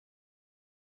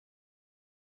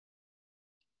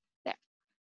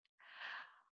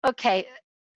Okay,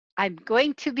 I'm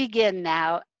going to begin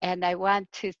now, and I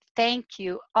want to thank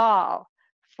you all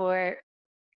for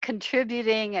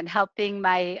contributing and helping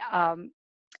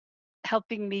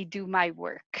me do my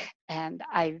work. And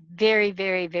I very,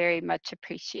 very, very much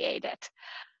appreciate it.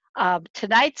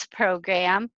 Tonight's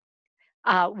program,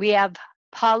 we have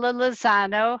Paula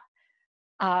Lozano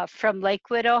from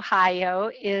Lakewood, Ohio,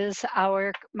 is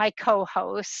my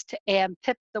co-host, and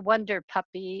Pip the Wonder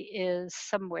Puppy is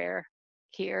somewhere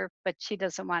here, but she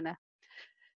doesn't want to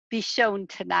be shown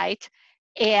tonight.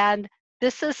 And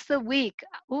this is the week.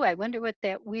 Oh, I wonder what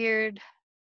that weird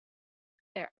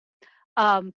there.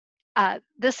 Um,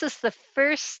 this is the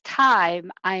first time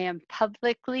I am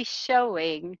publicly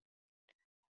showing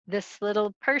this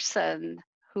little person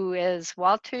who is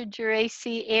Walter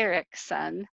Geraci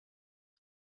Erickson.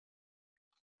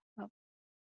 Oh,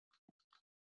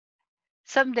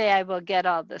 someday I will get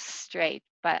all this straight,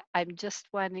 but I'm just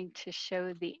wanting to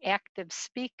show the active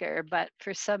speaker, but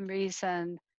for some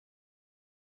reason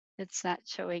it's not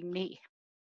showing me.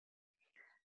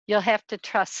 You'll have to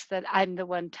trust that I'm the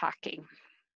one talking.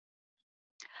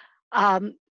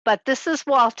 Um, but this is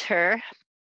Walter,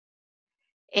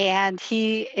 and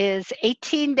he is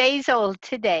 18 days old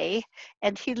today,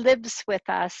 and he lives with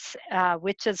us,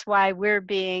 which is why we're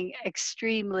being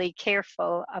extremely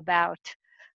careful about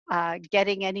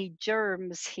getting any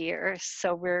germs here.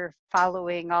 So we're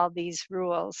following all these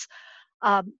rules.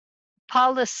 Um,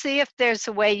 Paula, see if there's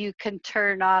a way you can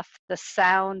turn off the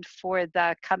sound for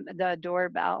the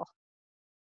doorbell.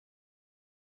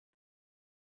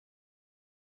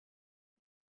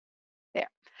 There.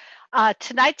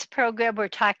 Tonight's program, we're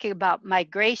talking about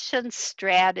migration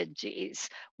strategies,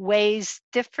 ways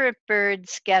different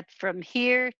birds get from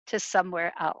here to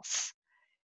somewhere else.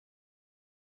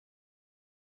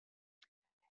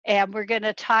 And we're going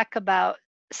to talk about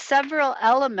several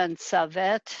elements of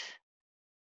it,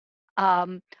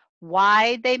 um,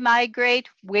 why they migrate,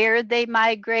 where they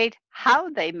migrate, how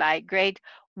they migrate,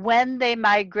 when they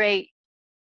migrate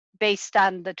based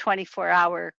on the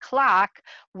 24-hour clock,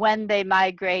 when they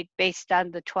migrate based on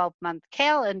the 12-month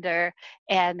calendar,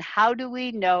 and how do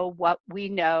we know what we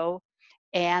know?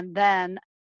 And then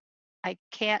I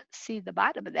can't see the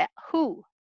bottom of that. Who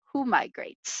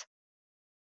migrates?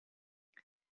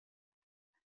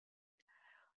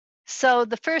 So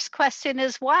the first question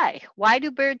is why? Why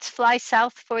do birds fly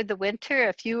south for the winter?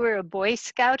 If you were a Boy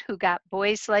Scout who got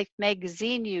Boys Life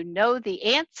magazine, you know the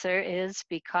answer is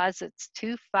because it's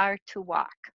too far to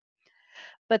walk.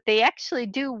 But they actually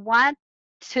do want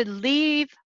to leave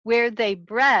where they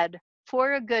bred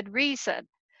for a good reason.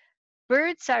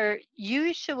 Birds are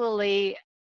usually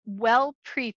well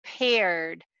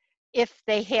prepared if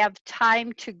they have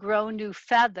time to grow new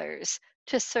feathers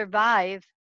to survive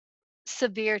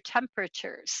severe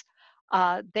temperatures.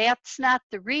 That's not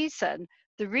the reason.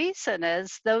 The reason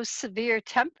is those severe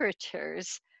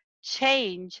temperatures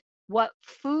change what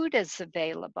food is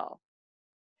available,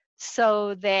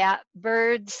 so that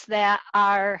birds that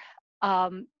are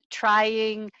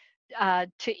trying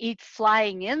to eat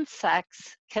flying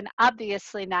insects can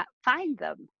obviously not find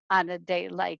them on a day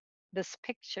like this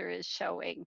picture is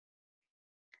showing.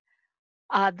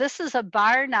 This is a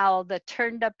barn owl that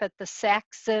turned up at the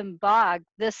Sax-Zim Bog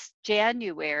this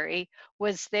January,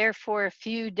 was there for a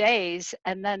few days,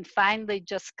 and then finally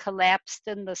just collapsed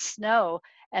in the snow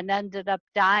and ended up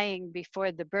dying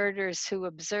before the birders who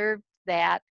observed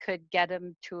that could get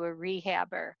him to a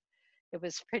rehabber. It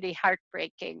was pretty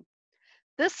heartbreaking.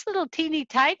 This little teeny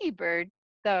tiny bird,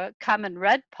 the common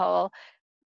redpoll,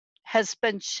 has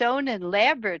been shown in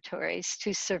laboratories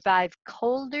to survive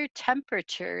colder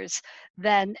temperatures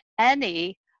than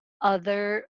any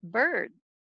other bird,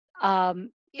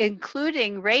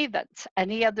 including ravens,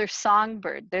 any other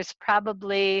songbird. There's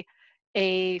probably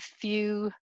a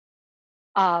few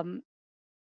um,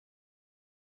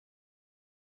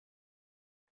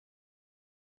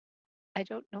 I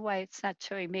don't know why it's not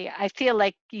showing me. I feel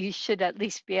like you should at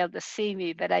least be able to see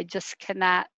me, but I just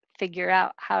cannot figure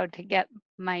out how to get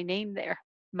my name there,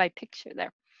 my picture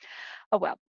there. Oh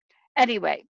well.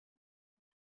 Anyway,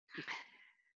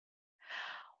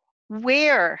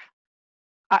 where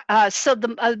so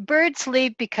the birds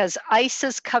leave because ice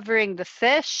is covering the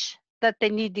fish that they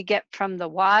need to get from the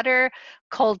water.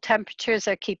 Cold temperatures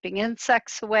are keeping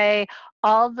insects away.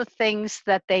 All the things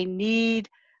that they need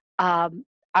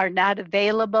are not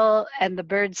available, and the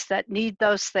birds that need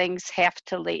those things have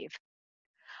to leave.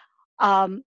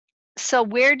 So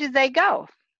where do they go?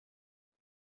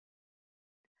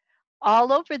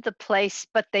 All over the place,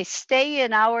 but they stay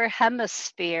in our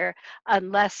hemisphere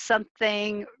unless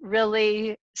something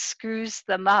really screws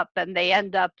them up and they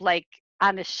end up like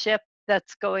on a ship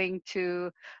that's going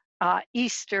to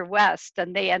east or west,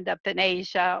 and they end up in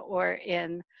Asia or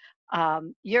in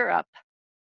Europe.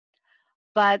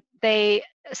 But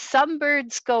some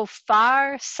birds go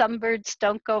far, some birds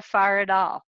don't go far at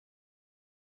all.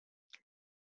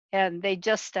 And they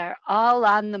just are all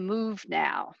on the move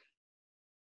now.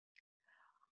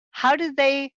 How do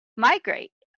they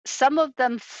migrate? Some of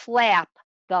them flap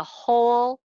the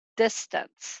whole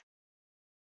distance.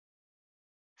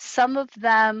 Some of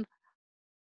them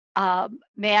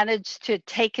manage to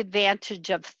take advantage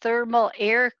of thermal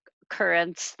air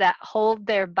currents that hold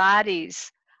their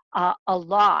bodies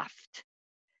aloft.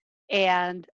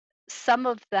 And some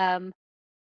of them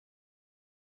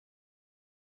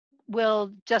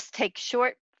will just take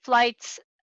short flights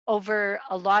over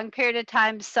a long period of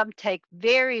time. Some take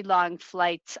very long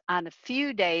flights on a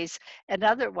few days, and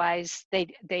otherwise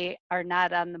they are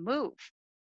not on the move.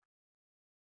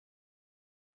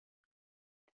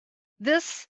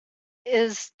 This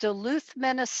is Duluth,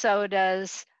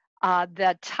 Minnesota's.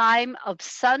 The time of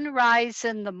sunrise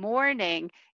in the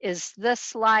morning is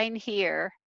this line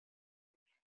here,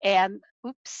 and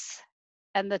oops,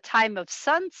 and the time of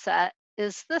sunset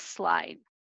is this line.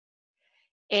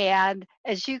 And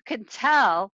as you can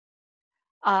tell,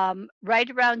 right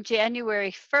around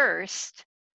January 1st,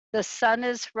 the sun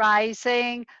is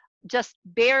rising just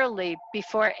barely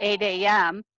before 8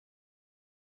 a.m.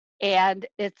 and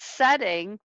it's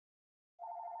setting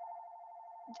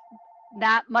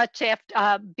not much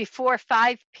after before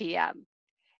 5 p.m.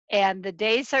 And the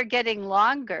days are getting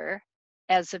longer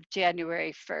as of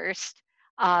January 1st.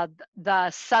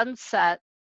 The sunset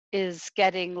is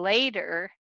getting later.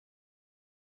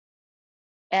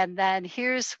 And then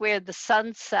here's where the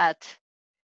sunset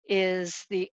is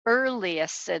the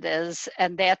earliest it is,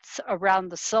 and that's around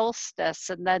the solstice.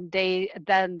 And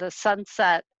then the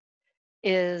sunset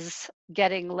is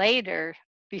getting later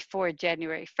before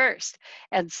January 1st.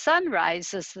 And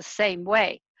sunrise is the same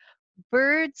way.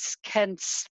 Birds can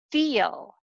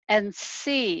feel and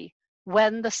see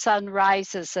when the sun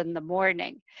rises in the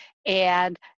morning.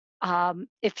 And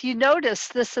if you notice,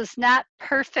 this is not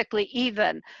perfectly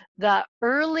even. The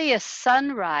earliest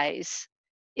sunrise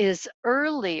is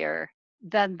earlier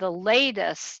than the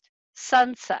latest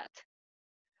sunset.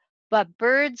 But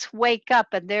birds wake up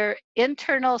and their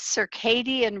internal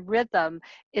circadian rhythm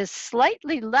is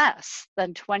slightly less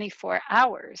than 24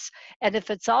 hours. And if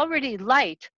it's already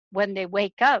light when they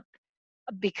wake up,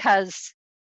 because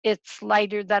it's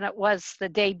lighter than it was the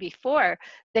day before,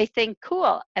 they think,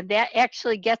 cool. And that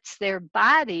actually gets their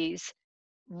bodies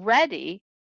ready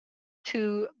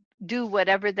to do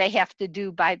whatever they have to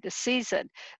do by the season.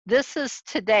 This is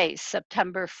today,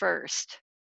 September 1st.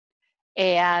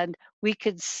 And we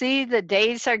could see the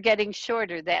days are getting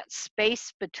shorter. That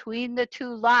space between the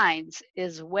two lines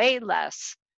is way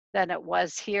less than it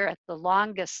was here at the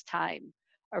longest time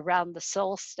around the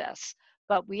solstice.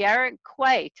 But we aren't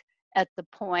quite at the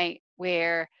point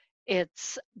where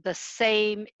it's the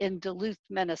same in Duluth,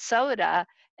 Minnesota,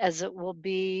 as it will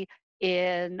be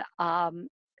in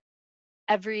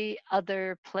every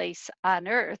other place on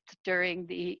Earth during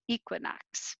the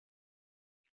equinox.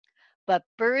 But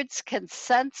birds can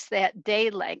sense that day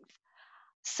length.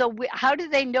 So how do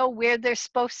they know where they're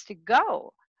supposed to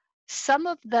go? Some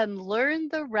of them learn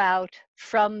the route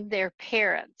from their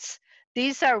parents.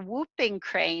 These are whooping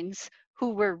cranes who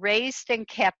were raised in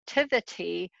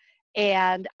captivity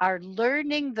and are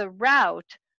learning the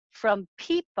route from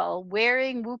people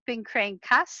wearing whooping crane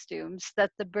costumes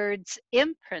that the birds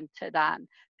imprinted on.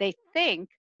 They think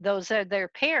those are their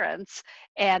parents,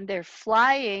 and they're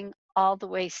flying all the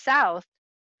way south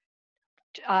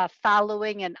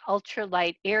following an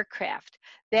ultralight aircraft.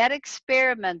 That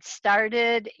experiment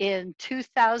started in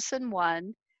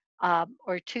 2001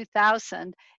 or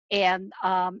 2000, and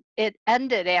it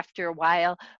ended after a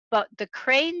while. But the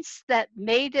cranes that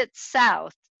made it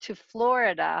south to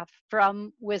Florida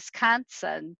from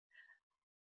Wisconsin,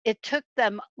 it took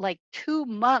them like 2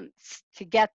 months to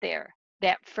get there,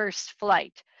 that first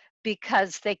flight,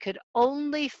 because they could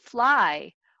only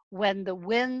fly when the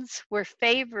winds were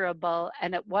favorable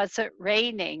and it wasn't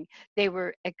raining. They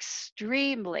were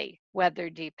extremely weather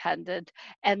dependent,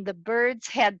 and the birds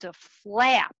had to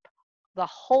flap the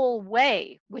whole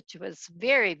way, which was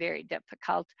very, very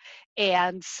difficult.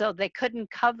 And so they couldn't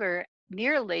cover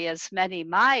nearly as many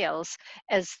miles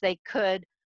as they could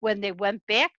when they went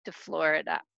back to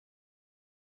Florida.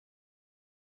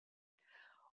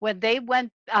 When they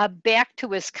went back to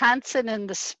Wisconsin in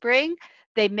the spring,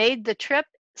 they made the trip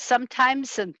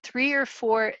sometimes in 3 or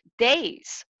 4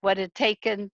 days, what had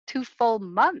taken 2 full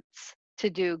months to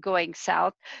do going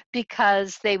south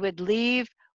because they would leave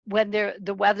when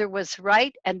the weather was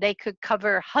right and they could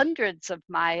cover hundreds of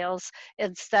miles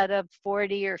instead of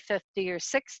 40 or 50 or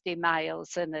 60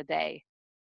 miles in a day.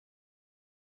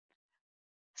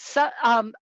 So,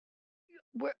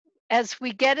 we're, as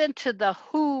we get into the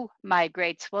who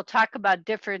migrates, we'll talk about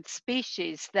different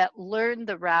species that learn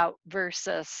the route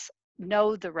versus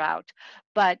know the route.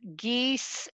 But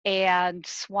geese and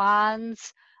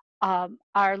swans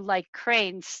are like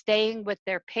cranes staying with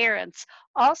their parents.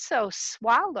 Also,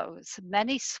 swallows,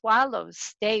 many swallows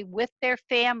stay with their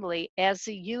family as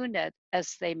a unit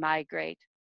as they migrate.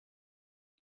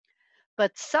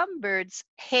 But some birds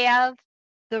have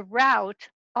the route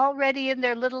already in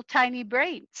their little tiny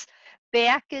brains.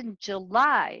 Back in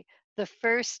July, the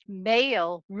first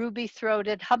male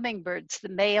ruby-throated hummingbirds, the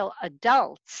male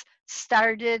adults,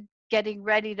 started getting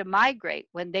ready to migrate.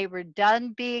 When they were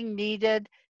done being needed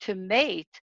to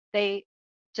mate, they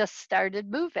just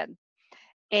started moving.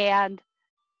 And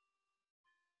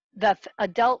the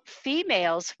adult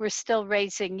females were still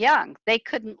raising young. They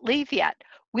couldn't leave yet.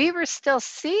 We were still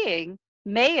seeing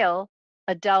male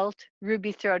adult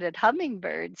ruby-throated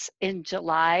hummingbirds in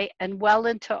July and well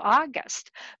into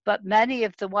August. But many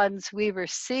of the ones we were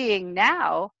seeing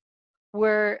now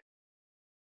were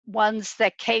ones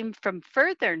that came from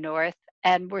further north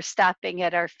and were stopping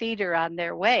at our feeder on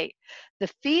their way. The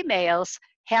females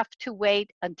have to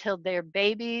wait until their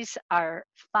babies are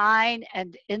fine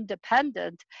and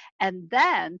independent, and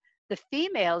then the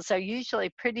females are usually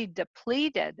pretty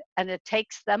depleted, and it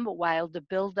takes them a while to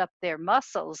build up their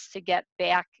muscles to get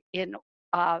back in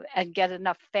and get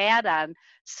enough fat on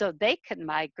so they can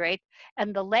migrate.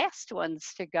 And the last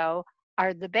ones to go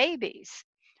are the babies.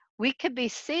 We could be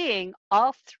seeing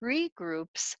all three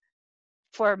groups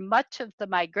for much of the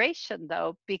migration,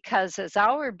 though, because as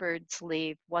our birds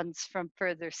leave, ones from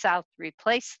further south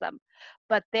replace them.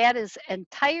 But that is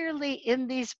entirely in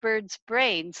these birds'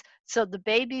 brains, so the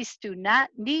babies do not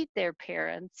need their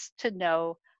parents to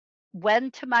know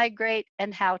when to migrate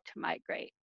and how to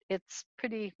migrate. It's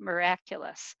pretty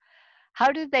miraculous.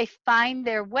 How do they find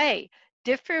their way?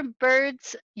 Different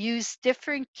birds use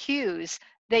different cues.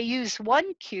 They use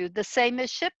one cue the same as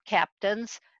ship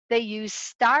captains. They use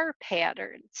star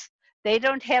patterns. They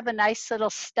don't have a nice little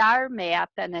star map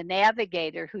and a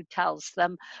navigator who tells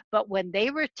them, but when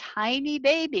they were tiny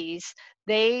babies,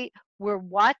 they were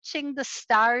watching the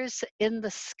stars in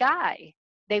the sky.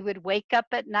 They would wake up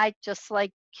at night just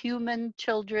like human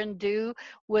children do,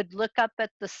 would look up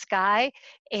at the sky,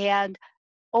 and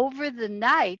over the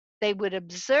night, they would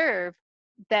observe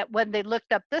that when they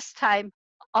looked up this time,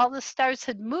 all the stars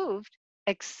had moved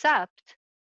except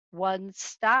one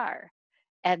star.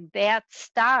 And that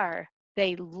star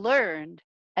they learned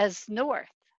as north.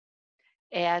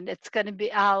 And it's going to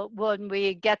be, when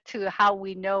we get to how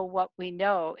we know what we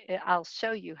know, I'll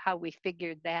show you how we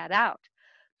figured that out.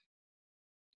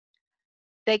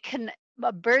 They can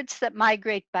birds that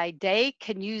migrate by day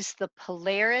can use the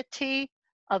polarity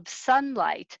of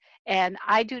sunlight. And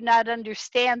I do not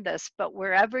understand this, but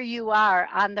wherever you are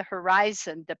on the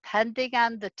horizon, depending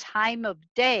on the time of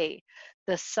day,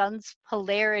 the sun's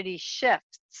polarity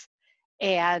shifts.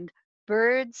 And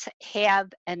birds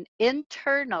have an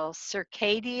internal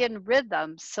circadian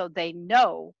rhythm so they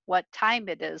know what time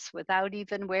it is without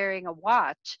even wearing a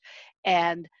watch.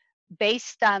 And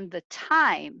based on the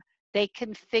time, they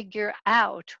can figure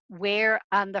out where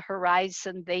on the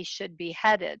horizon they should be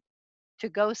headed to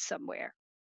go somewhere.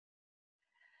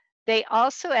 They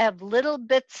also have little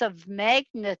bits of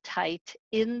magnetite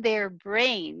in their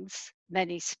brains,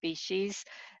 many species,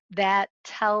 that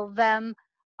tell them,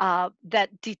 that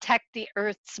detect the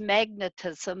Earth's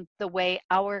magnetism the way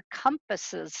our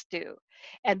compasses do.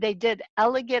 And they did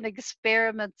elegant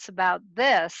experiments about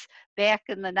this back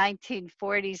in the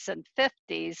 1940s and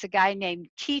 50s. A guy named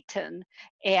Keaton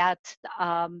at,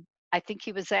 I think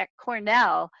he was at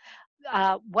Cornell,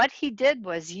 what he did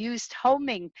was used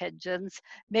homing pigeons,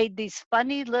 made these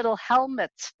funny little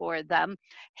helmets for them.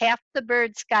 Half the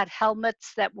birds got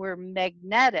helmets that were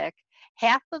magnetic,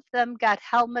 half of them got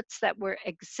helmets that were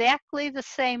exactly the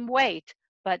same weight,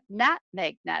 but not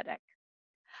magnetic.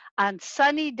 On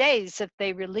sunny days, if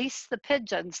they released the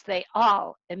pigeons, they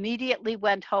all immediately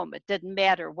went home. It didn't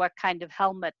matter what kind of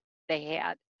helmet they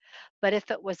had. But if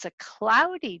it was a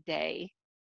cloudy day,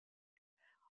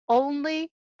 only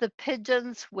the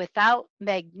pigeons without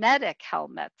magnetic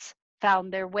helmets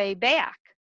found their way back.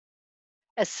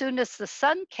 As soon as the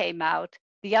sun came out,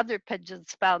 the other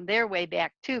pigeons found their way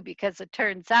back too, because it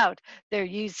turns out they're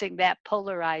using that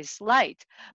polarized light.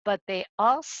 But they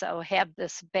also have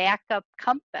this backup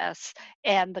compass,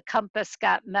 and the compass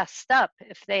got messed up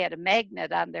if they had a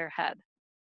magnet on their head.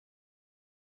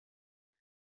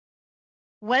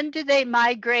 When do they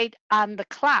migrate on the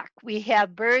clock? We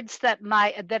have birds that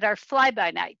are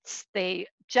fly-by-nights. They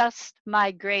just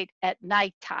migrate at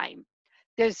nighttime.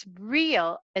 There's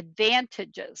real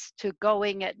advantages to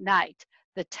going at night.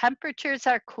 The temperatures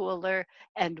are cooler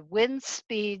and wind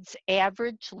speeds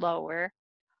average lower.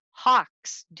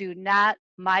 Hawks do not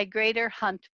migrate or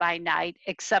hunt by night,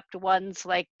 except ones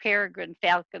like peregrine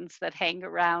falcons that hang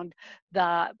around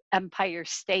the Empire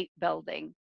State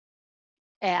Building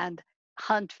and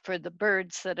hunt for the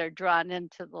birds that are drawn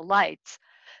into the lights.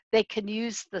 They can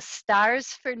use the stars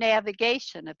for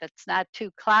navigation if it's not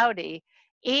too cloudy,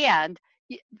 and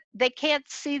they can't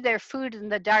see their food in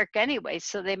the dark anyway,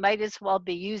 so they might as well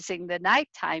be using the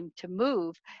nighttime to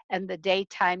move and the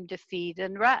daytime to feed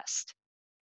and rest.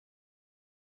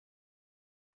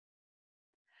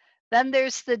 Then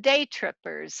there's the day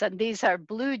trippers, and these are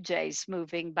blue jays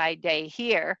moving by day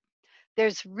here.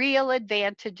 There's real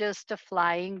advantages to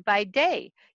flying by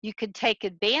day. You can take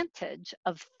advantage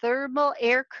of thermal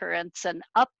air currents and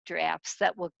updrafts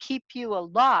that will keep you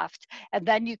aloft, and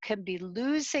then you can be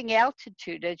losing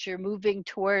altitude as you're moving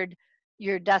toward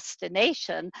your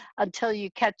destination until you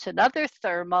catch another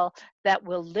thermal that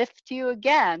will lift you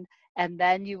again, and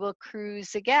then you will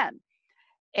cruise again.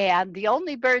 And the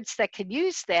only birds that can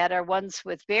use that are ones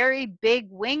with very big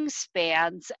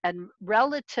wingspans and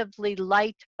relatively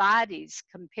light bodies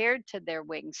compared to their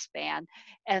wingspan,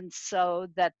 and so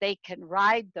that they can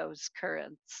ride those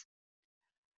currents.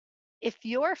 If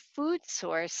your food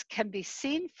source can be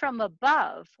seen from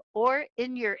above or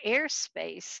in your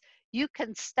airspace, you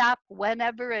can stop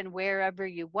whenever and wherever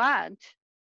you want,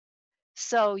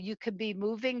 so you could be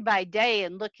moving by day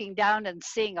and looking down and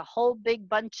seeing a whole big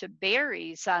bunch of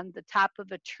berries on the top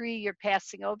of a tree you're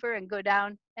passing over and go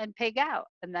down and pig out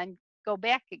and then go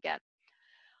back again.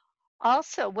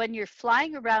 Also, when you're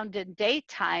flying around in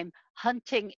daytime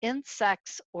hunting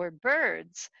insects or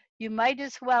birds, you might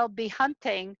as well be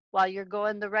hunting while you're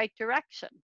going the right direction.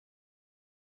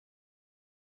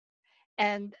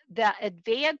 And the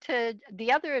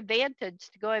other advantage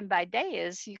to going by day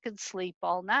is you can sleep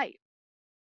all night.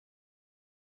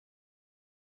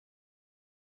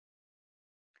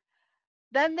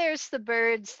 Then there's the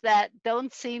birds that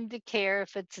don't seem to care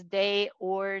if it's day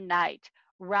or night.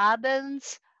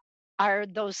 Robins are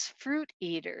those fruit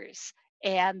eaters,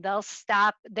 and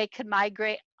they can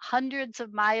migrate hundreds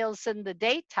of miles in the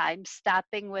daytime,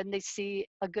 stopping when they see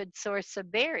a good source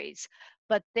of berries.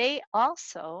 But they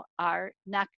also are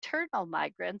nocturnal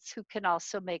migrants who can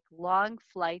also make long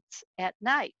flights at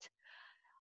night.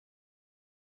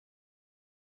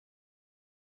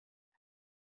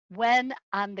 When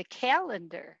on the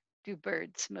calendar do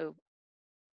birds move?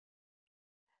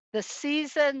 The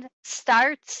season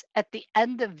starts at the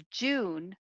end of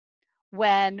June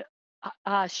when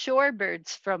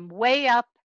shorebirds from way up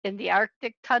in the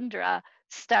Arctic tundra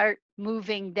start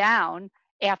moving down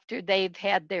after they've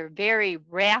had their very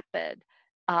rapid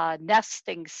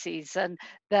nesting season.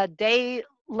 The day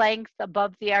length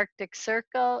above the Arctic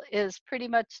Circle is pretty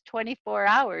much 24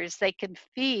 hours. They can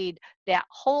feed that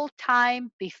whole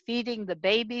time, be feeding the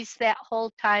babies that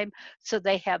whole time. So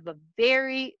they have a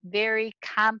very, very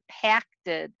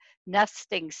compacted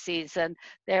nesting season.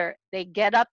 They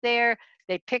get up there,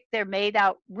 they pick their mate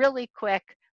out really quick,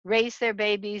 raise their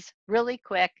babies really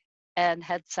quick, and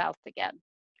head south again.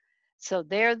 So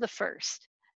they're the first.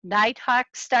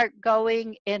 Nighthawks start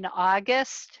going in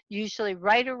August, usually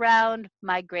right around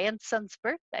my grandson's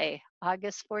birthday,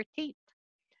 August 14th.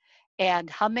 And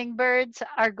hummingbirds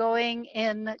are going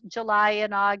in July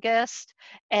and August,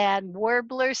 and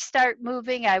warblers start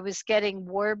moving. I was getting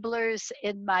warblers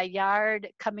in my yard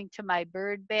coming to my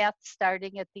bird bath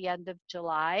starting at the end of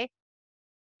July.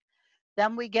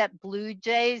 Then we get blue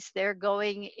jays. They're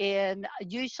going in,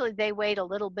 usually they wait a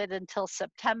little bit until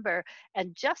September.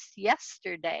 And just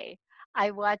yesterday,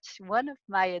 I watched one of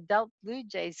my adult blue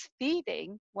jays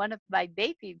feeding one of my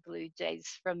baby blue jays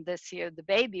from this year. The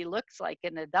baby looks like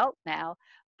an adult now,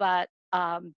 but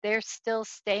they're still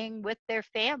staying with their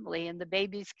family, and the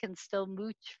babies can still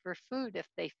mooch for food if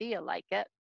they feel like it.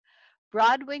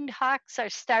 Broad-winged hawks are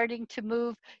starting to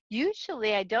move.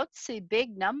 Usually, I don't see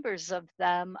big numbers of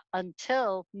them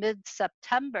until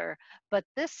mid-September, but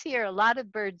this year a lot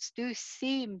of birds do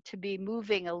seem to be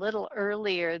moving a little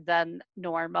earlier than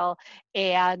normal,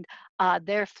 and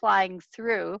they're flying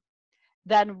through.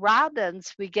 Then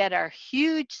robins, we get our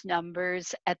huge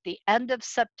numbers at the end of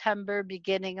September,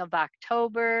 beginning of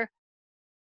October.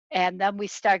 And then we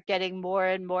start getting more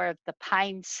and more of the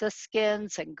pine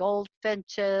siskins and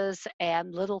goldfinches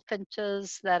and little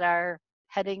finches that are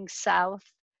heading south.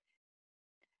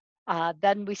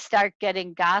 Then we start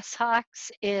getting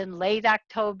goshawks in late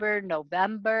October,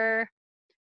 November,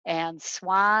 and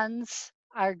swans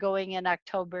are going in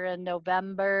October and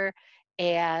November.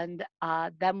 And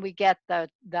then we get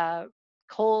the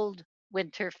cold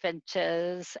winter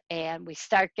finches, and we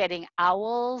start getting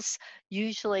owls,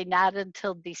 usually not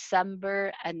until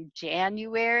December and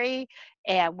January.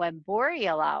 And when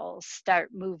boreal owls start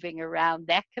moving around,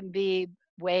 that can be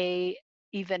way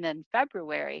even in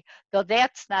February, though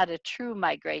that's not a true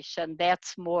migration.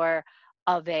 That's more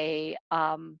of a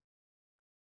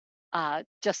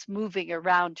just moving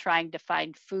around trying to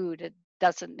find food. It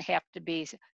doesn't have to be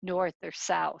north or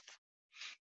south.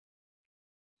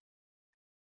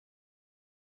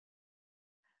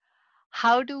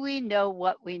 How do we know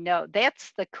what we know?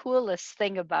 That's the coolest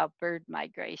thing about bird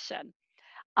migration.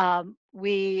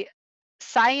 We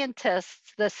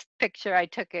scientists, this picture I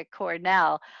took at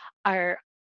Cornell, are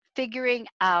figuring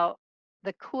out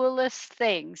the coolest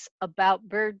things about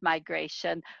bird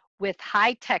migration with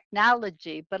high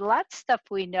technology, but a lot of stuff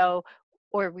we know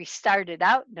or we started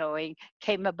out knowing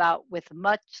came about with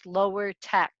much lower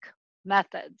tech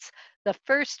methods. The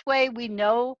first way we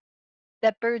know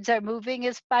that birds are moving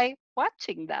is by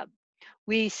watching them.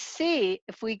 We see,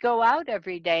 if we go out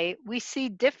every day, we see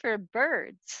different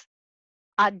birds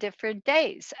on different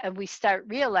days. And we start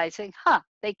realizing,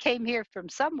 they came here from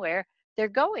somewhere, they're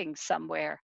going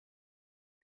somewhere.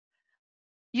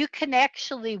 You can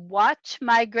actually watch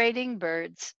migrating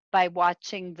birds by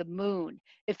watching the moon.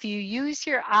 If you use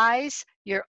your eyes,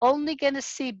 you're only going to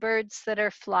see birds that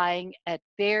are flying at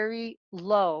very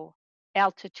low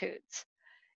altitudes.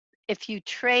 If you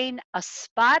train a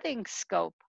spotting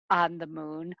scope on the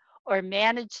moon or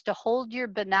manage to hold your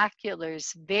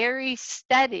binoculars very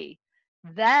steady,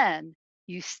 then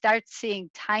you start seeing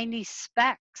tiny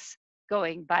specks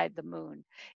going by the moon.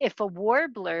 If a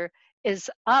warbler is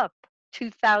up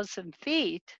 2,000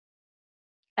 feet,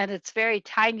 and it's very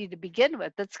tiny to begin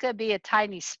with. It's going to be a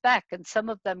tiny speck, and some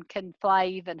of them can fly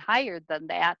even higher than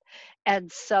that.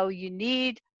 And so you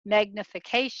need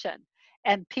magnification.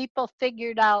 And people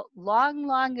figured out long,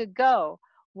 long ago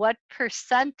what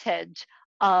percentage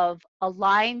of a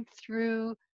line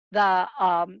through the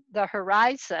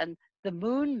horizon the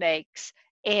moon makes,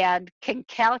 and can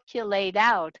calculate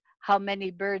out how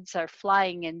many birds are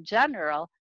flying in general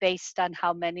based on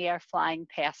how many are flying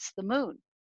past the moon.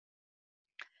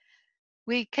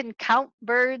 We can count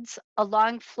birds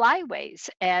along flyways.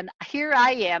 And here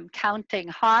I am counting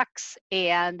hawks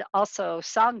and also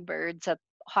songbirds at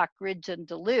Hawk Ridge in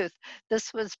Duluth.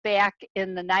 This was back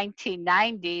in the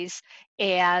 1990s.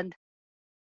 And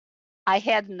I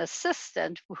had an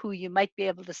assistant who you might be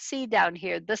able to see down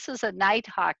here. This is a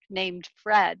nighthawk named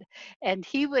Fred, and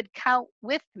he would count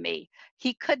with me.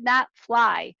 He could not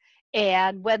fly.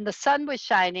 And when the sun was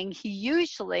shining, he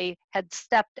usually had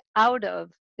stepped out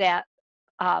of that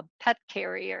pet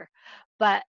carrier.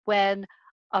 But when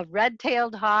a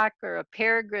red-tailed hawk or a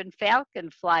peregrine falcon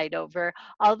flied over,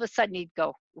 all of a sudden he'd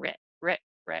go rit, rit,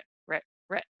 rit, rit,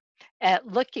 rit, at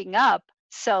looking up.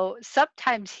 So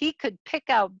sometimes he could pick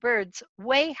out birds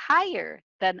way higher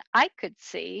than I could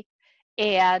see.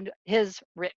 And his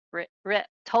rit, rit, rit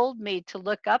told me to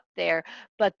look up there,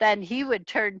 but then he would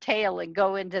turn tail and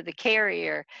go into the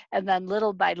carrier. And then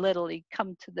little by little, he'd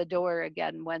come to the door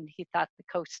again when he thought the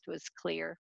coast was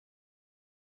clear.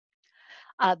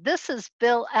 This is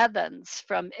Bill Evans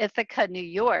from Ithaca, New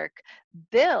York.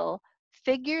 Bill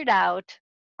figured out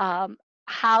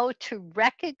how to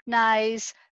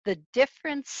recognize the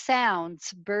different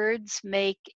sounds birds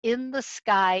make in the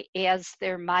sky as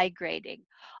they're migrating.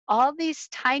 All these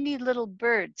tiny little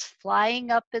birds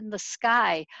flying up in the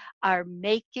sky are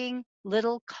making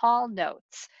little call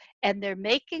notes, and they're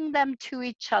making them to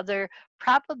each other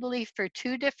probably for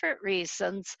two different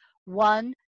reasons.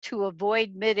 One, to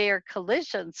avoid midair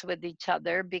collisions with each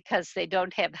other because they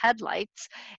don't have headlights,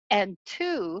 and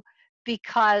two,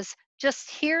 because just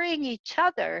hearing each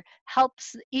other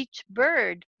helps each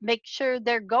bird make sure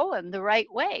they're going the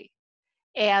right way.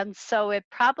 And so it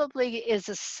probably is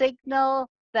a signal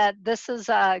that this is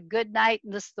a good night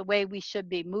and this is the way we should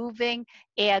be moving,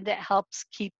 and it helps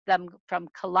keep them from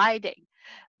colliding.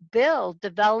 Bill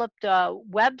developed a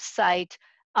website.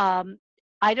 Um,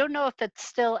 I don't know if it's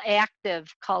still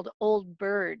active, called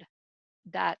oldbird.com,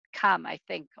 I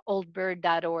think,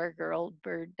 oldbird.org or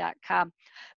oldbird.com.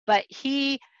 But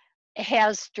he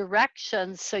has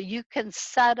directions so you can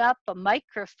set up a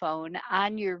microphone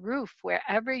on your roof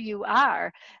wherever you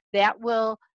are that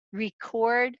will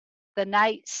record the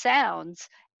night sounds.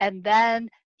 And then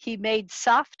he made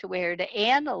software to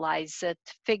analyze it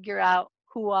to figure out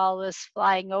who all is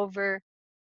flying over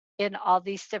in all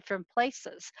these different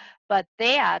places. But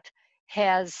that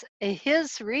has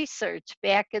his research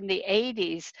back in the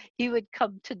 80s. He would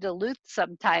come to Duluth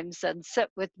sometimes and sit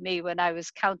with me when I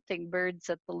was counting birds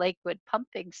at the Lakewood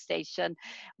pumping station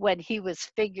when he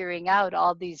was figuring out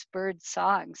all these bird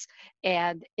songs.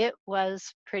 And it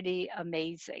was pretty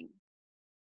amazing.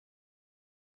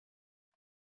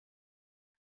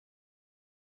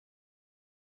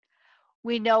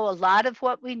 We know a lot of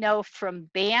what we know from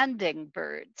banding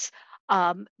birds.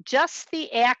 Just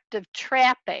the act of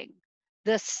trapping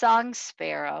this song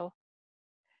sparrow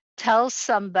tells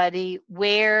somebody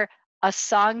where a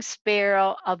song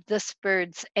sparrow of this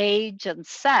bird's age and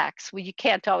sex, well, you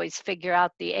can't always figure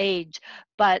out the age,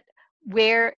 but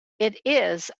where it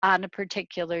is on a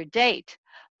particular date.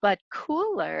 But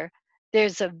cooler,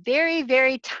 there's a very,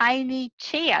 very tiny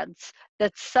chance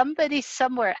that somebody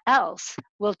somewhere else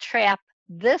will trap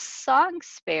this song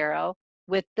sparrow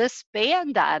with this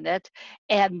band on it,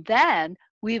 and then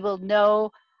we will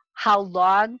know how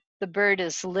long the bird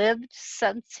has lived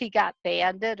since he got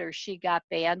banded or she got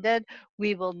banded.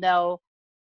 We will know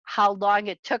how long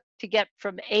it took to get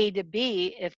from A to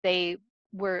B if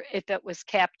it was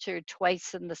captured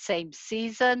twice in the same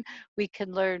season. We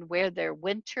can learn where they're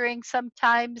wintering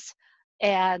sometimes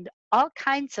and all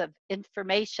kinds of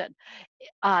information.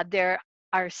 There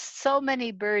are so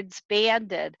many birds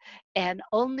banded, and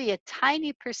only a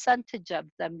tiny percentage of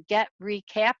them get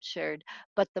recaptured.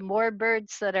 But the more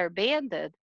birds that are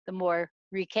banded, the more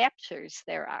recaptures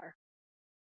there are.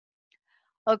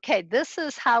 Okay, this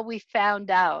is how we found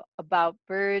out about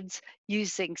birds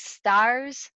using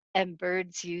stars and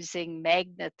birds using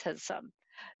magnetism.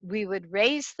 We would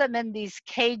raise them in these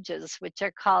cages, which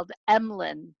are called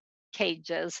Emlyn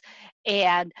cages,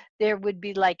 and there would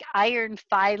be like iron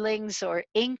filings or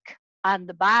ink on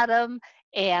the bottom,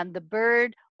 and the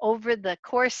bird over the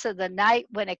course of the night,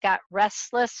 when it got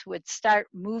restless, would start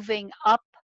moving up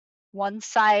one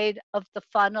side of the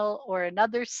funnel or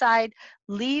another side,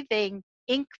 leaving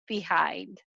ink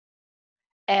behind.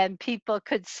 And people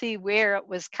could see where it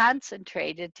was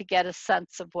concentrated to get a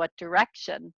sense of what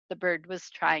direction the bird was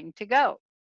trying to go.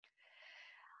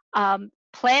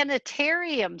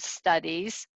 Planetarium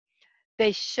studies,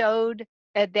 they showed,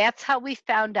 and that's how we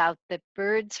found out that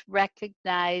birds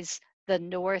recognize the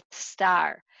North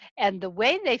Star. And the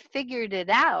way they figured it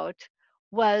out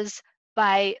was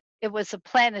it was a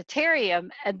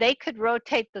planetarium and they could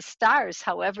rotate the stars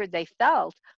however they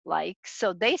felt like.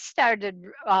 So they started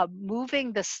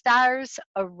moving the stars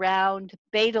around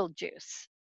Betelgeuse.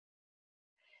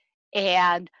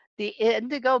 And the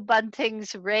indigo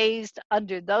buntings raised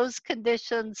under those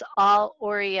conditions all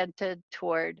oriented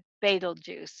toward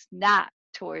Betelgeuse, not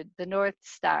toward the North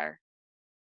Star.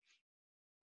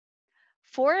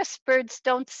 Forest birds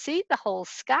don't see the whole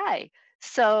sky.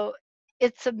 So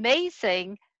it's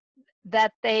amazing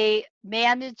that they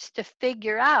managed to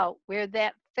figure out where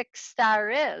that fixed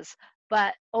star is.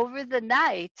 But over the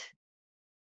night,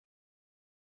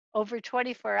 over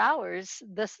 24 hours,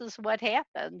 this is what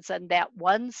happens. And that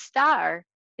one star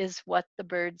is what the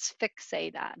birds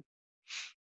fixate on.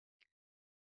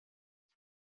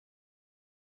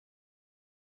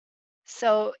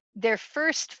 So their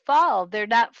first fall, they're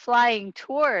not flying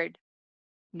toward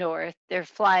north, they're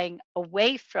flying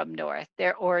away from north.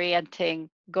 They're orienting,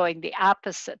 going the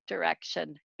opposite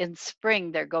direction. In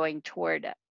spring, they're going toward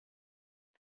it.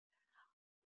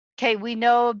 Okay, we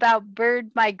know about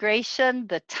bird migration,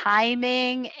 the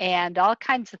timing, and all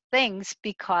kinds of things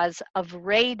because of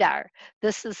radar.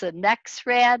 This is a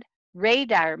NEXRAD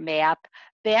radar map.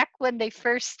 Back when they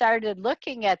first started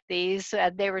looking at these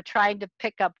and they were trying to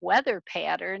pick up weather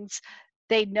patterns,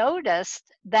 they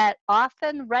noticed that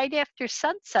often right after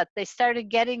sunset, they started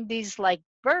getting these like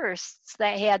bursts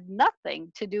that had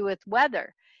nothing to do with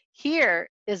weather. Here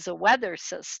is a weather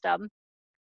system.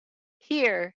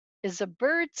 Here is a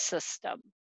bird system.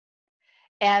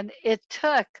 And it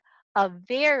took a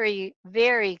very,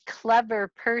 very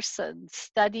clever person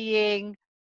studying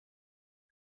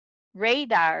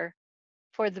radar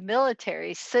for the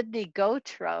military, Sidney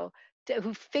Gautreaux,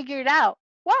 who figured out,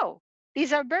 whoa,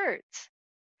 these are birds.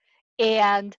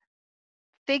 And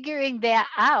figuring that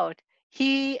out,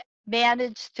 he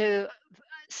managed to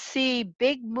see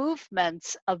big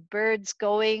movements of birds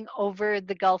going over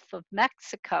the Gulf of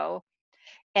Mexico.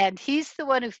 And he's the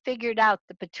one who figured out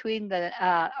that between the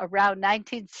around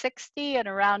 1960 and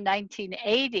around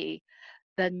 1980,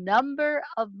 the number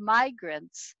of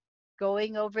migrants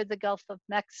going over the Gulf of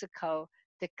Mexico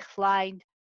declined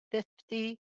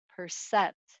 50%.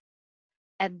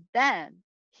 And then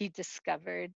he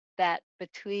discovered that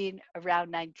between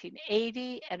around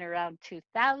 1980 and around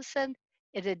 2000,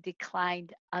 it had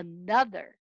declined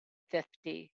another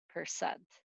 50%.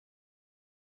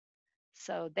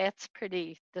 So that's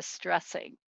pretty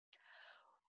distressing.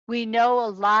 We know a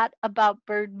lot about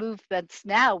bird movements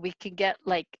now. We can get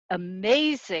like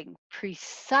amazing,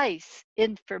 precise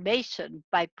information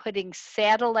by putting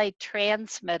satellite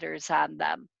transmitters on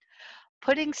them.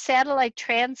 Putting satellite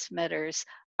transmitters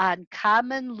on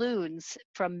common loons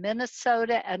from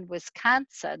Minnesota and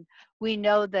Wisconsin, we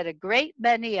know that a great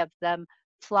many of them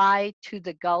fly to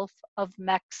the Gulf of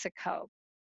Mexico.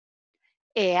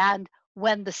 And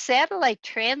when the satellite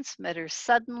transmitter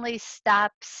suddenly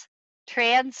stops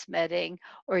transmitting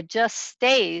or just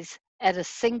stays at a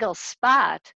single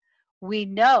spot, we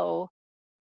know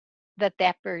that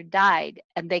that bird died,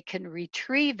 and they can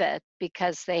retrieve it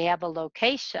because they have a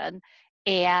location.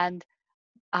 And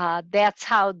that's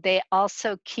how they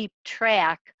also keep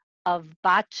track of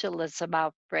botulism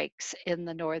outbreaks in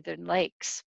the northern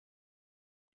lakes.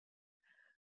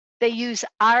 They use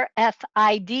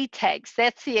RFID tags.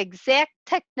 That's the exact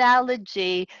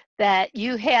technology that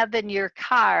you have in your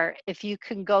car if you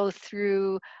can go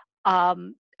through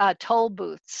toll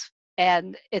booths,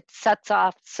 and it sets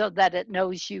off so that it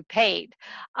knows you paid.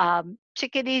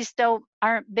 Chickadees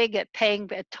aren't big at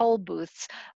paying at toll booths,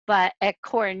 but at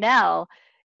Cornell,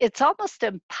 it's almost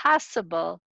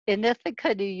impossible in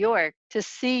Ithaca, New York, to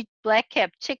see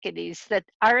black-capped chickadees that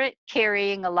aren't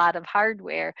carrying a lot of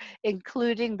hardware,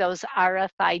 including those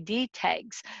RFID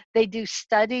tags. They do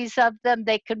studies of them.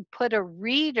 They can put a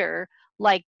reader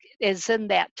like is in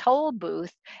that toll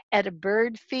booth at a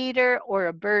bird feeder or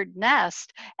a bird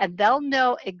nest, and they'll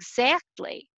know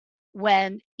exactly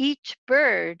when each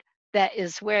bird that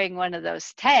is wearing one of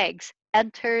those tags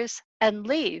enters and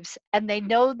leaves, and they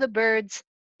know the birds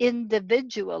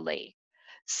individually.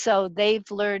 So they've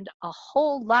learned a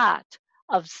whole lot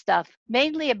of stuff,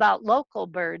 mainly about local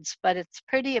birds, but it's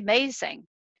pretty amazing.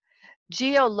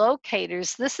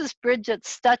 Geolocators, this is Bridget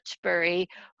Stutchbury,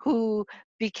 who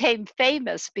became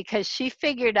famous because she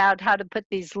figured out how to put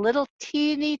these little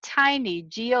teeny tiny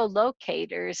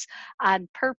geolocators on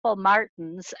purple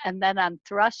martins and then on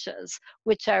thrushes,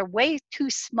 which are way too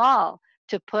small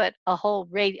to put a whole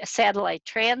satellite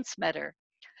transmitter.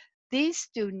 These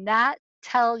do not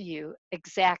tell you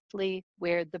exactly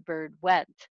where the bird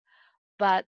went,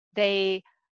 but they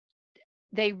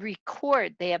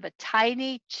record. They have a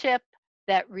tiny chip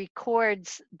that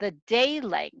records the day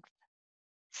length,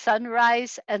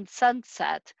 sunrise and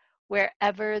sunset,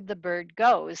 wherever the bird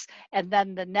goes. And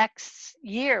then the next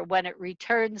year, when it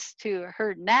returns to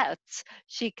her nets,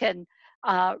 she can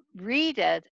read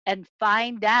it and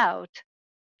find out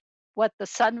what the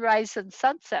sunrise and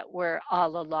sunset were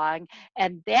all along,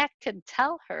 and that can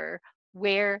tell her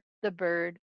where the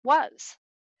bird was.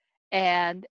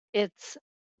 And it's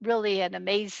really an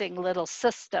amazing little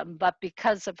system, but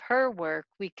because of her work,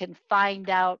 we can find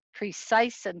out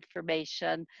precise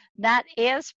information, not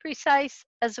as precise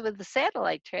as with the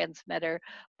satellite transmitter,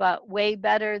 but way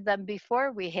better than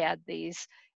before we had these.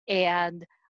 And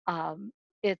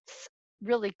it's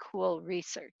really cool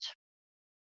research.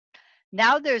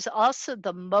 Now there's also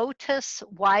the MOTIS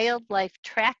wildlife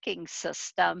tracking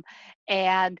system,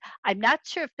 and I'm not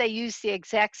sure if they use the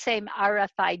exact same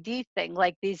RFID thing,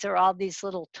 like these are all these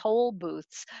little toll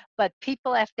booths, but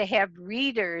people have to have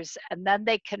readers, and then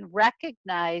they can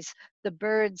recognize the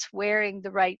birds wearing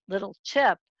the right little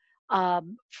chip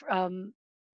from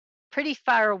pretty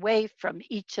far away from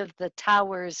each of the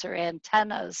towers or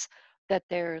antennas that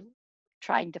they're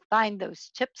trying to find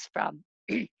those chips from.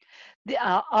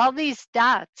 All these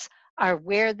dots are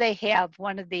where they have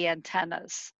one of the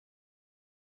antennas.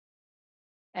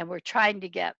 And we're trying to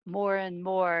get more and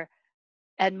more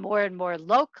and more and more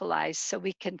localized so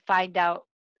we can find out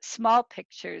small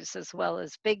pictures as well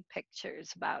as big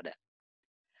pictures about it.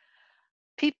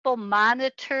 People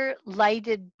monitor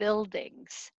lighted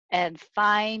buildings and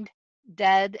find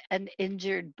dead and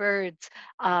injured birds.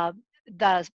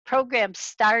 The program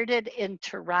started in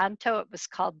Toronto. It was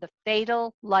called the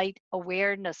Fatal Light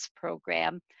Awareness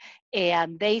Program,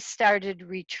 and they started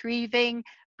retrieving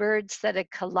birds that had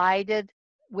collided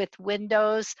with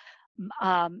windows.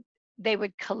 They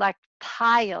would collect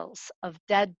piles of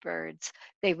dead birds.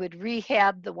 They would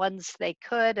rehab the ones they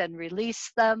could and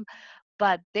release them,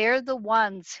 but they're the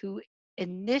ones who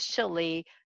initially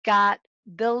got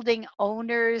building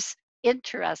owners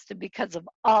interested because of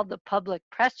all the public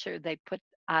pressure they put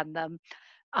on them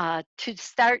to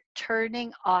start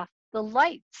turning off the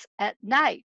lights at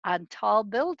night on tall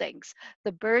buildings.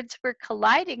 The birds were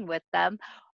colliding with them.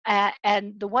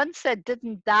 And the ones that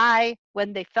didn't die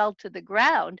when they fell to the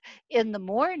ground, in the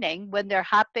morning when they're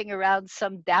hopping around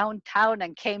some downtown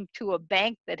and came to a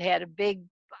bank that had a big,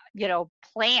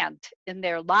 plant in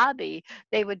their lobby,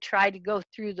 they would try to go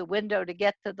through the window to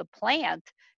get to the plant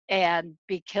and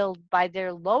be killed by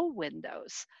their low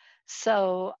windows.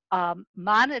 So,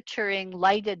 monitoring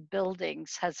lighted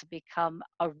buildings has become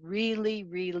a really,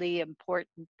 really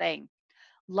important thing.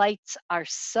 Lights are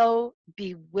so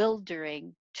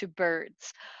bewildering to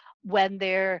birds. When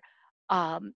they're,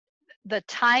 um, the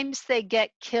times they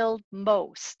get killed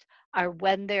most are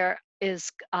when there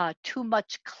is too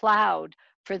much cloud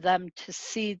for them to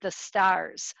see the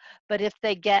stars. But if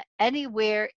they get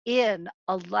anywhere in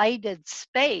a lighted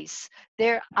space,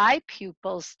 their eye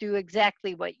pupils do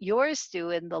exactly what yours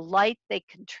do. In the light, they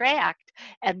contract,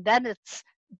 and then it's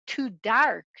too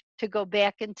dark to go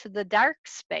back into the dark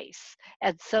space.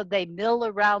 And so they mill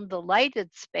around the lighted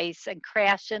space and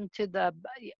crash into the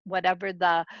whatever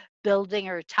the building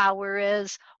or tower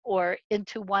is, or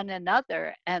into one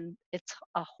another, and it's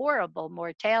a horrible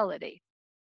mortality.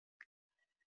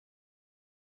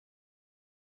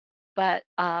 But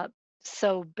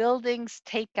so buildings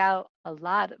take out a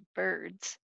lot of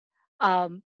birds.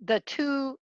 The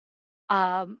two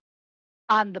um,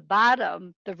 on the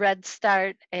bottom, the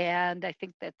redstart and I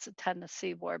think that's a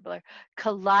Tennessee warbler,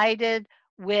 collided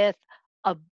with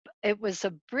a it was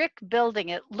a brick building.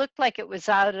 It looked like it was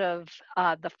out of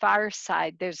the Far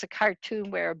Side. There's a cartoon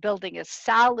where a building is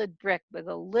solid brick with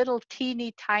a little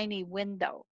teeny tiny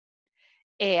window,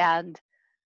 and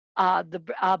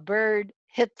bird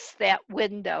hits that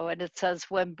window, and it says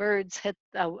when birds hit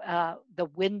the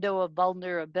window of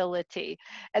vulnerability.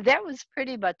 And that was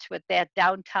pretty much what that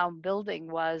downtown building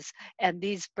was. And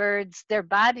these birds, their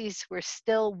bodies were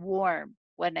still warm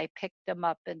when I picked them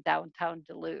up in downtown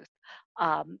Duluth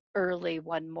early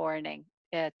one morning.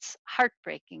 It's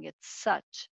heartbreaking. It's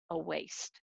such a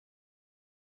waste.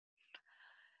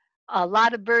 A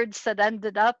lot of birds that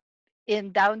ended up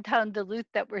in downtown Duluth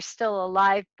that were still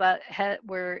alive, but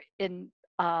were in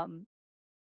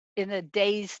a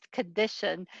dazed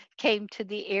condition, came to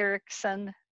the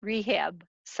Erickson Rehab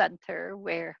Center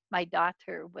where my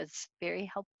daughter was very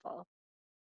helpful.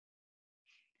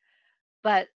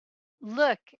 But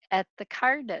look at the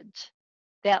carnage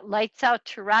that lights out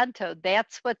Toronto.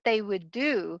 That's what they would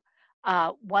do.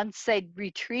 Once they'd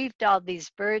retrieved all these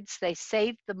birds, they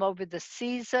saved them over the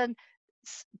season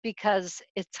because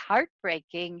it's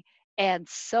heartbreaking and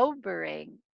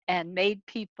sobering and made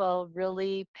people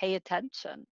really pay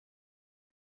attention.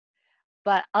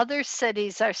 But other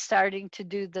cities are starting to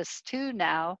do this too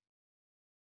now.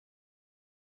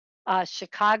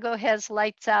 Chicago has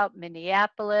lights out,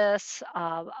 Minneapolis,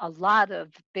 a lot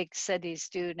of big cities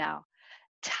do now.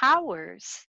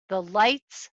 Towers, the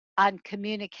lights on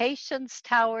communications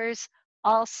towers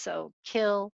also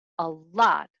kill a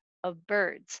lot of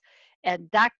birds. And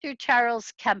Dr.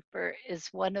 Charles Kemper is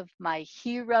one of my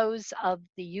heroes of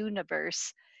the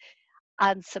universe.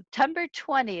 On September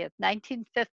 20th,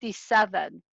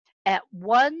 1957, at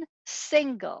one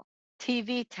single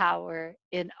TV tower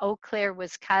in Eau Claire,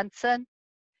 Wisconsin,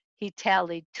 he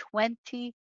tallied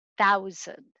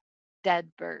 20,000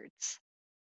 dead birds.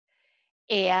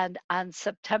 And on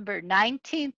September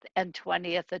 19th and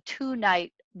 20th, a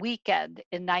two-night weekend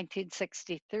in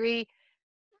 1963,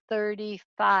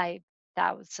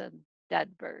 35,000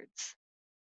 dead birds.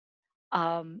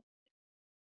 Um,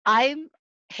 I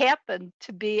happen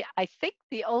to be, I think,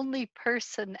 the only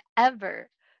person ever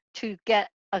to get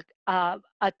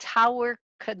a tower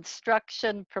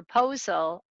construction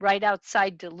proposal right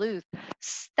outside Duluth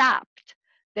stopped.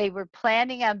 They were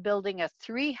planning on building a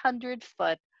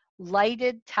 300-foot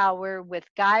lighted tower with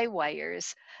guy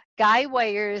wires. Guy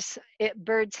wires,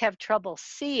 birds have trouble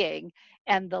seeing,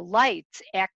 and the lights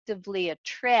actively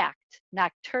attract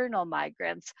nocturnal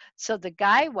migrants. So the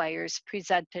guy wires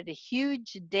presented a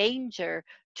huge danger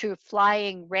to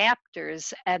flying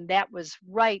raptors, and that was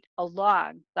right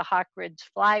along the Hawk Ridge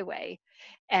Flyway.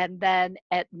 And then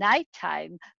at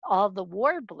nighttime, all the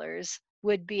warblers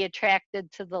would be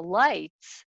attracted to the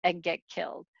lights and get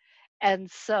killed. And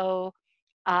so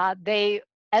they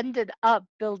ended up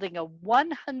building a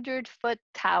 100-foot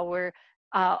tower,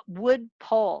 wood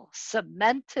pole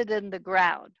cemented in the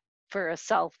ground for a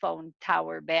cell phone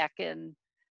tower back in,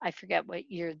 I forget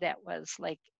what year that was,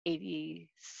 like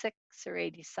 86 or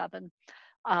 87.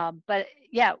 But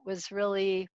yeah, it was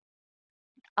really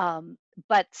Um,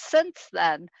 but since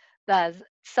then, the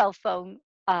cell phone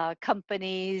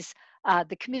companies,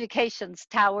 the communications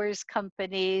towers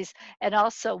companies, and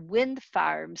also wind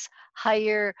farms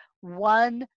hire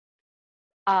one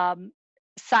um,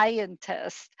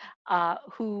 scientist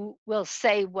who will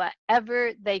say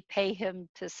whatever they pay him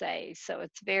to say. So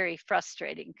it's very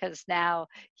frustrating because now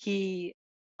he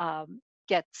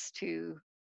gets to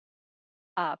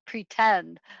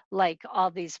pretend like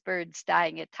all these birds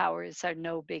dying at towers are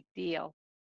no big deal.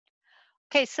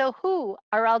 Okay, so who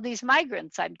are all these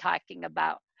migrants I'm talking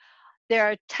about? There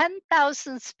are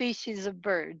 10,000 species of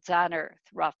birds on Earth,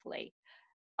 roughly.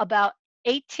 About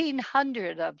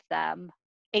 1,800 of them,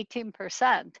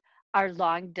 18%, are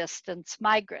long distance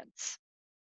migrants.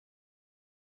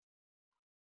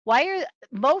 Why are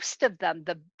most of them,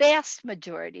 the vast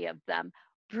majority of them,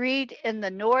 breed in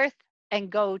the north and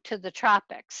go to the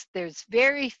tropics? There's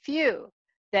very few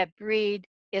that breed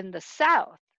in the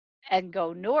south and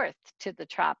go north to the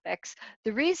tropics.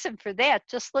 The reason for that,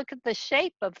 just look at the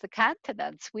shape of the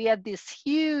continents. We have this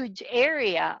huge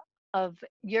area of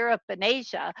Europe and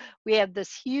Asia. We have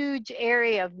this huge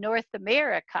area of North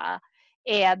America,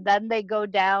 and then they go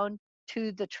down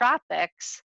to the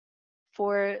tropics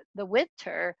for the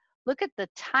winter. Look at the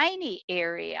tiny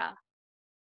area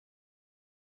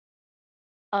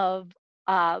of,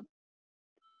 uh,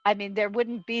 I mean, there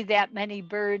wouldn't be that many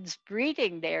birds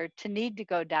breeding there to need to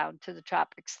go down to the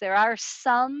tropics. There are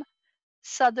some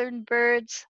southern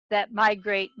birds that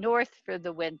migrate north for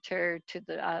the winter to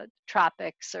the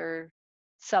tropics or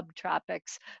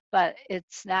subtropics, but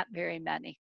it's not very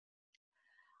many.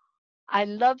 I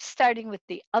love starting with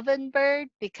the ovenbird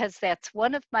because that's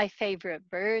one of my favorite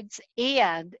birds,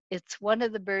 and it's one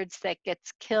of the birds that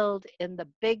gets killed in the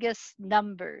biggest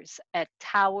numbers at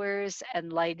towers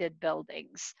and lighted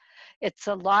buildings. It's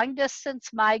a long distance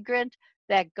migrant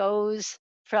that goes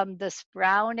from this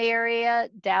brown area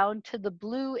down to the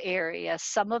blue area.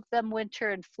 Some of them winter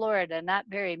in Florida, not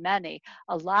very many.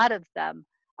 A lot of them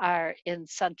are in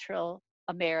Central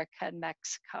America and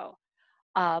Mexico.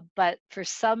 But for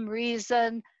some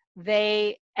reason,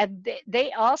 they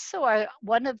also are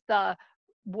one of the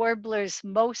warblers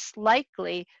most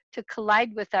likely to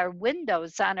collide with our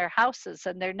windows on our houses,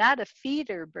 and they're not a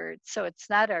feeder bird, so it's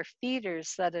not our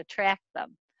feeders that attract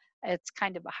them. It's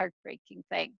kind of a heartbreaking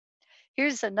thing.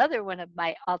 Here's another one of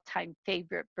my all-time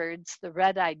favorite birds, the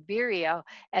red-eyed vireo,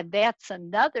 and that's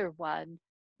another one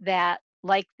that,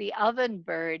 like the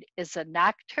ovenbird, is a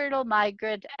nocturnal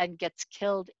migrant and gets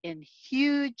killed in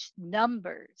huge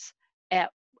numbers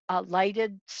at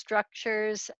lighted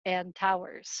structures and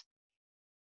towers.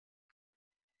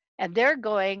 And they're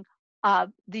going,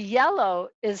 the yellow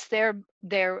is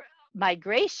their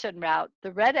migration route.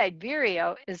 The red-eyed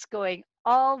vireo is going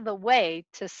all the way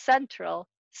to central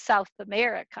South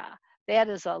America. That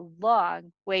is a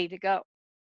long way to go.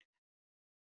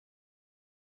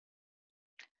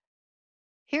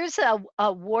 Here's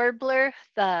a warbler,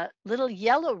 the little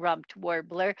yellow-rumped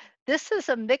warbler. This is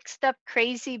a mixed up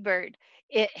crazy bird.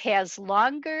 It has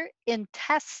longer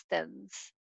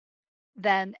intestines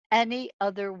than any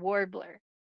other warbler.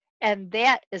 And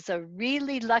that is a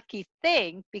really lucky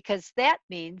thing because that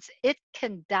means it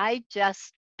can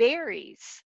digest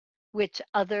berries, which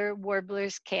other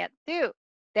warblers can't do.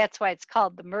 That's why it's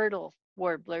called the myrtle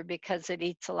warbler because it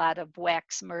eats a lot of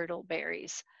wax myrtle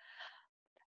berries.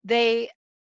 They,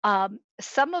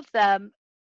 some of them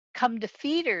come to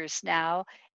feeders now,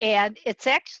 and it's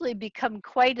actually become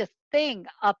quite a thing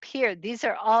up here. These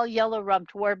are all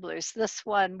yellow-rumped warblers. This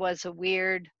one was a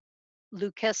weird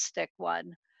leucistic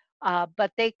one.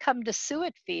 But they come to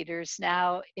suet feeders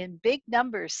now in big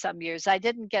numbers some years. I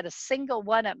didn't get a single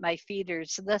one at my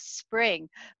feeders this spring,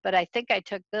 but I think I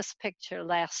took this picture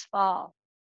last fall.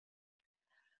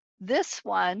 This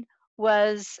one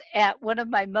was at one of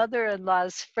my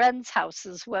mother-in-law's friends'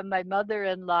 houses when my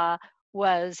mother-in-law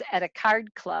was at a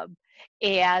card club.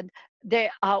 And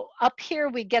they up here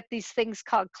we get these things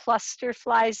called cluster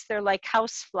flies. They're like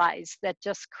house flies that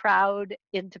just crowd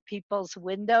into people's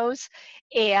windows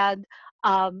and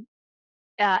on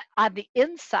the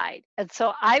inside. And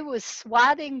so I was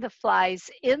swatting the flies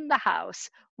in the house,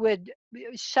 would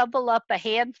shovel up a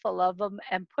handful of them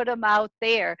and put them out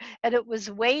there. And it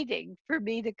was waiting for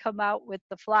me to come out with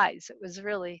the flies. It was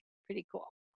really pretty cool.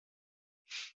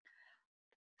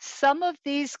 Some of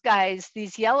these guys,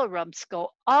 these yellow rumps, go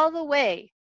all the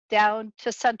way down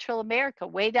to Central America,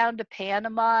 way down to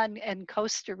Panama and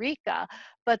Costa Rica.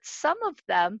 But some of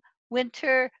them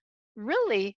winter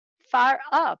really far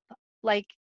up, like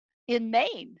in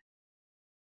Maine,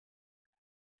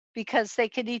 because they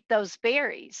can eat those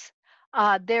berries.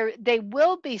 They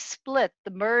will be split,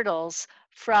 the myrtles,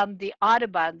 from the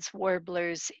Audubon's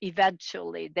warblers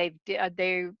eventually.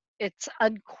 It's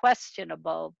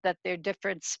unquestionable that they're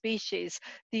different species.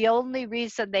 The only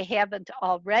reason they haven't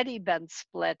already been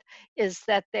split is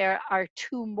that there are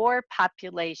two more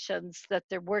populations that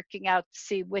they're working out to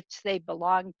see which they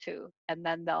belong to, and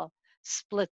then they'll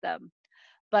split them.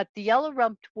 But the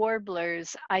yellow-rumped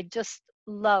warblers, I just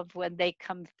love when they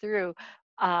come through.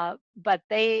 But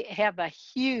they have a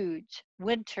huge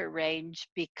winter range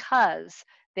because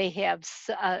they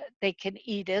can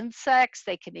eat insects,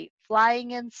 they can eat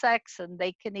flying insects, and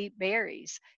they can eat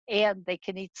berries, and they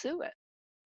can eat suet.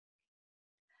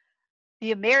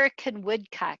 The American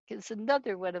woodcock is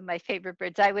another one of my favorite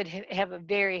birds. I would have a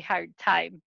very hard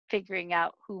time figuring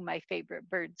out who my favorite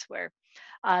birds were.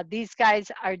 These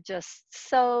guys are just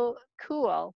so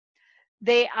cool.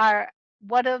 They are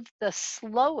one of the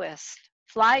slowest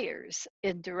flyers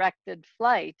in directed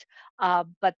flight,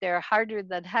 but they're harder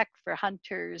than heck for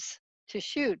hunters to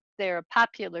shoot. They're a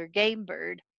popular game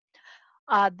bird.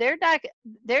 They're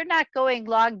not going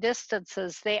long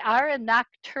distances. They are a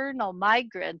nocturnal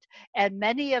migrant, and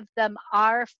many of them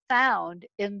are found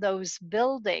in those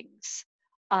buildings.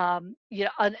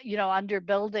 Under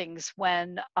buildings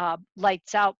when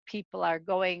lights out, people are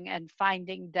going and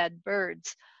finding dead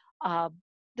birds. Uh,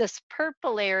 this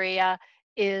purple area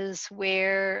is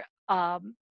where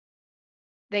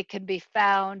they can be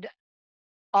found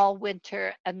all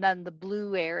winter, and then the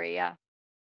blue area,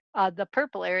 the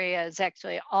purple area, is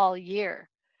actually all year.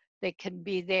 They can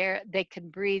be there, they can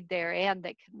breed there, and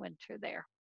they can winter there.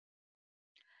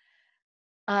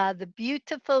 The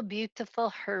beautiful,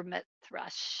 beautiful hermit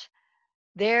thrush.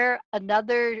 They're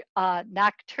another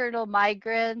nocturnal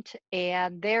migrant,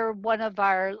 and they're one of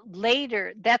our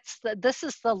later. This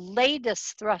is the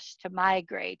latest thrush to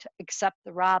migrate, except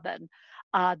the robin.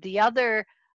 The other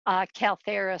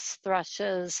Caltharis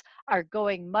thrushes are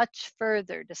going much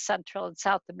further to Central and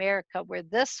South America, where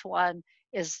this one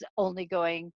is only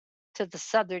going to the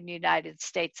southern United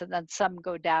States, and then some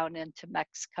go down into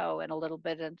Mexico and a little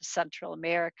bit into Central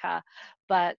America.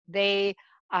 But they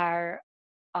are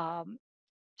um,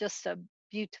 just a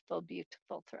beautiful,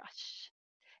 beautiful thrush.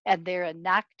 And they're a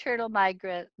nocturnal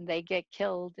migrant, and they get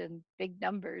killed in big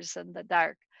numbers in the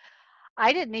dark.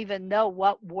 I didn't even know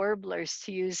what warblers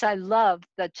to use. I love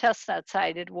the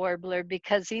chestnut-sided warbler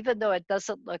because even though it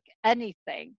doesn't look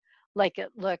anything like it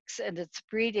looks in its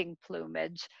breeding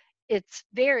plumage, it's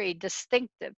very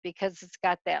distinctive because it's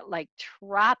got that like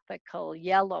tropical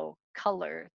yellow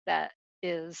color that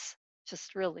is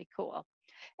just really cool.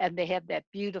 And they have that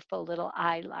beautiful little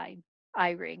eye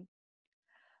ring.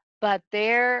 But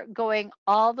they're going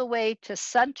all the way to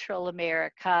Central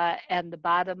America and the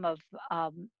bottom of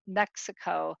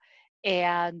Mexico,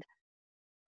 and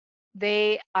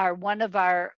they are one of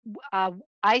our.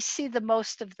 I see the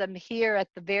most of them here at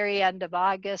the very end of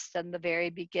August and the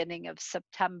very beginning of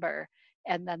September,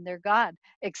 and then they're gone.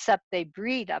 Except they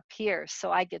breed up here,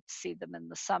 so I get to see them in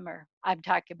the summer. I'm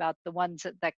talking about the ones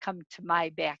that come to my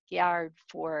backyard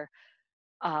for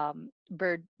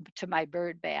bird to my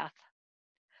bird bath.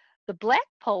 The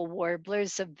blackpoll warbler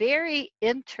is a very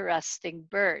interesting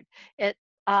bird.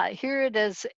 Here it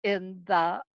is in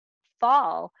the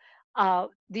fall.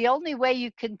 The only way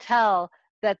you can tell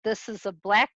that this is a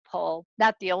blackpoll,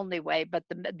 not the only way, but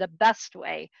the best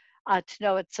way to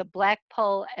know it's a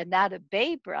blackpoll and not a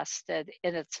bay-breasted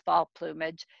in its fall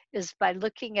plumage, is by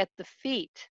looking at the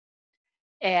feet.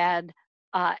 And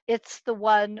it's the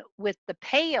one with the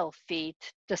pale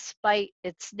feet, despite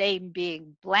its name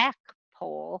being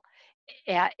blackpoll.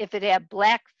 If it had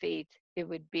black feet, it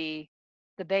would be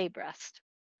the bay breast.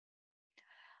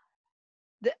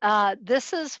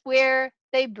 This is where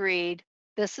they breed.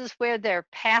 This is where they're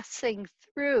passing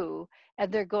through,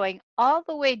 and they're going all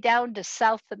the way down to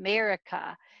South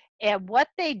America. And what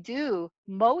they do,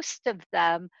 most of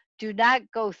them do not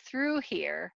go through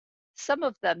here. Some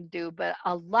of them do, but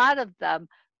a lot of them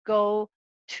go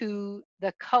to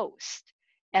the coast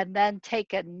and then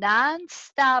take a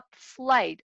nonstop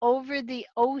flight over the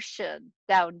ocean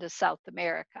down to South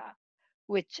America,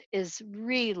 which is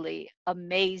really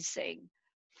amazing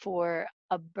for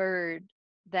a bird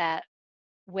that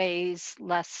weighs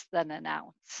less than an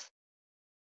ounce.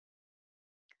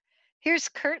 Here's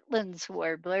Kirtland's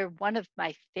warbler, one of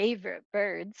my favorite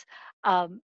birds.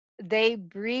 Um, they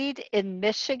breed in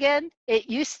Michigan. It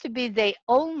used to be they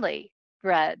only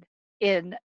bred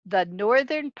in the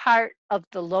northern part of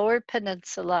the lower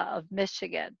peninsula of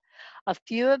Michigan. A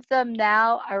few of them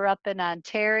now are up in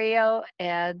Ontario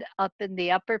and up in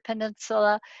the upper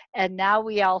peninsula. And now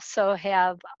we also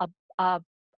have a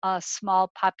a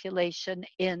small population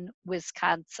in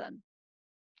Wisconsin.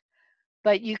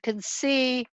 But you can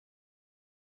see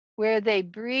where they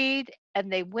breed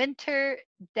and they winter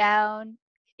down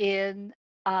in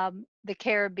the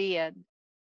Caribbean,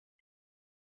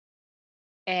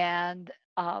 and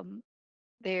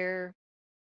they're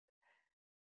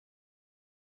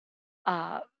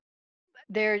uh,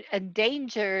 they're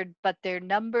endangered, but their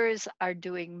numbers are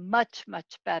doing much,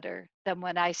 much better than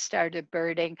when I started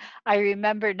birding. I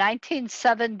remember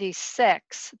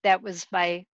 1976, that was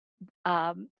my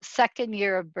second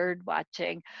year of bird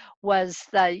watching, was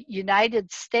the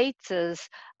United States'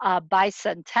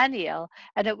 bicentennial,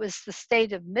 and it was the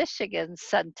state of Michigan's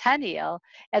centennial,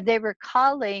 and they were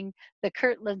calling the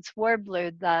Kirtland's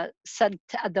warbler the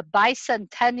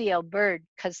bicentennial bird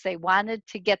because they wanted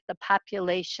to get the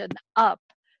population up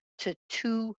to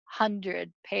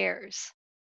 200 pairs,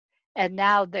 and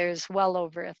now there's well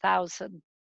over 1,000.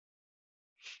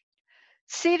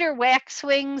 Cedar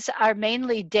waxwings are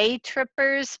mainly day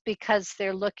trippers because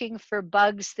they're looking for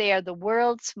bugs. They are the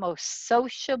world's most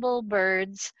sociable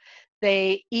birds.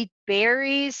 They eat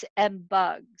berries and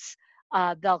bugs.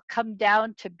 They'll come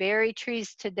down to berry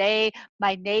trees today.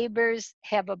 My neighbors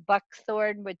have a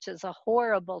buckthorn, which is a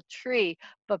horrible tree,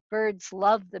 but birds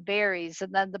love the berries,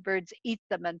 and then the birds eat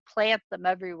them and plant them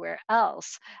everywhere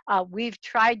else. We've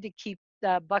tried to keep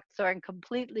the buckthorn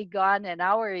completely gone in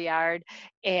our yard,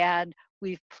 and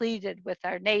we've pleaded with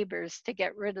our neighbors to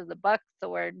get rid of the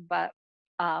buckthorn, but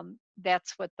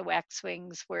that's what the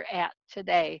waxwings were at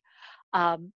today.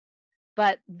 Um,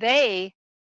 but they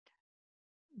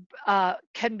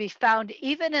can be found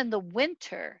even in the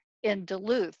winter in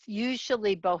Duluth.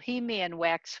 Usually Bohemian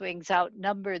waxwings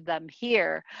outnumber them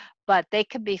here, but they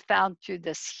can be found through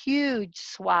this huge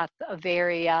swath of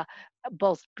area,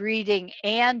 both breeding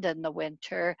and in the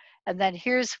winter. And then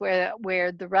here's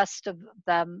where the rest of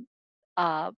them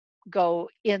uh, go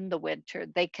in the winter.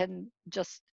 They can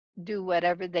just do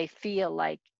whatever they feel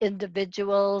like.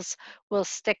 Individuals will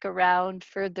stick around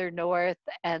further north,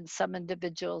 and some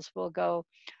individuals will go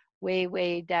way,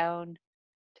 way down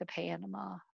to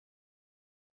Panama.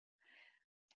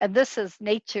 And this is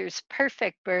nature's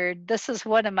perfect bird. This is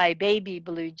one of my baby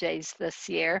blue jays this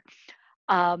year.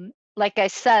 Like I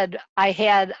said, I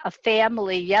had a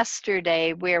family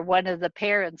yesterday where one of the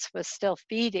parents was still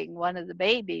feeding one of the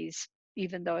babies,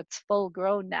 even though it's full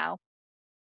grown now.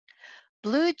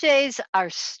 Blue jays are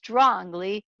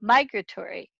strongly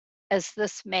migratory, as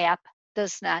this map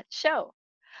does not show.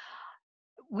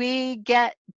 We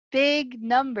get big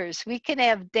numbers. We can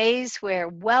have days where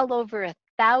well over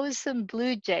 1,000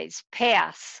 blue jays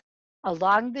pass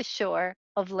along the shore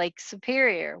of Lake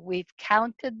Superior. We've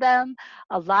counted them.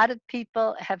 A lot of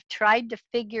people have tried to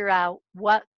figure out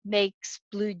what makes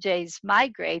blue jays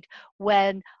migrate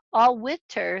when all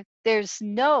winter there's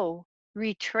no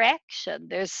retraction.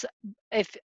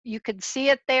 If you can see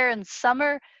it there in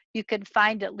summer, you can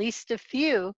find at least a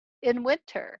few in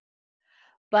winter,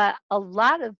 but a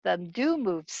lot of them do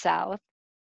move south,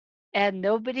 and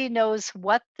nobody knows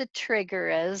what the trigger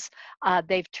is.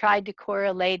 They've tried to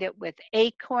correlate it with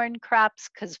acorn crops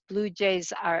because blue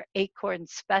jays are acorn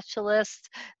specialists.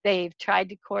 They've tried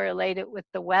to correlate it with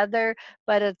the weather,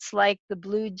 but it's like the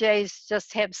blue jays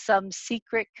just have some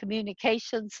secret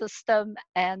communication system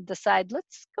and decide,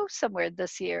 let's go somewhere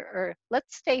this year, or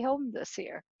let's stay home this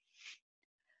year.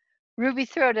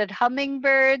 Ruby-throated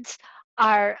hummingbirds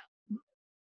are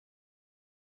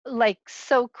like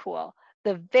so cool.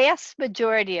 The vast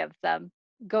majority of them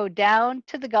go down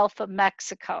to the Gulf of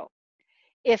Mexico.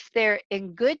 If they're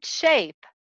in good shape,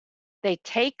 they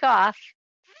take off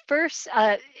first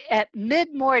at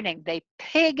mid morning, they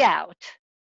pig out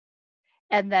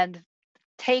and then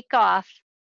take off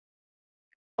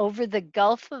over the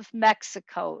Gulf of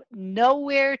Mexico,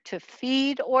 nowhere to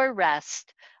feed or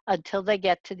rest until they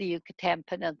get to the Yucatan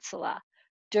Peninsula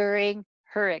during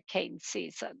hurricane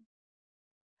season.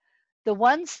 The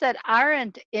ones that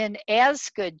aren't in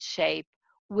as good shape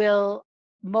will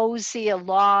mosey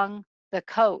along the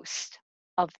coast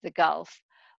of the Gulf,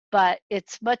 but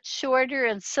it's much shorter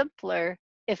and simpler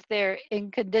if they're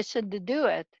in condition to do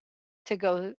it to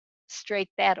go straight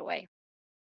that way.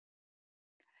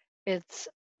 It's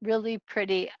really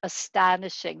pretty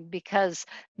astonishing because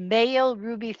male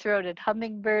ruby-throated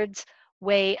hummingbirds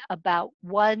weigh about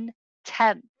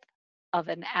 1/10 of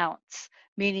an ounce,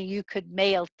 meaning you could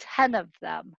mail 10 of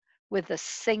them with a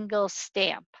single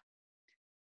stamp.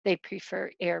 They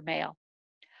prefer airmail.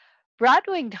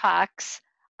 Broad-winged hawks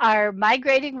are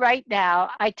migrating right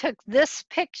now. I took this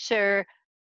picture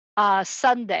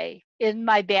Sunday in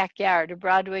my backyard. A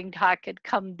broad-winged hawk had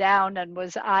come down and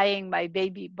was eyeing my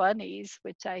baby bunnies,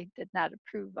 which I did not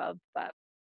approve of, but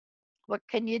what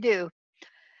can you do?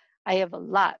 I have a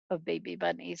lot of baby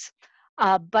bunnies.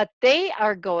 But they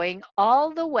are going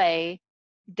all the way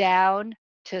down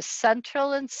to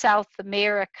Central and South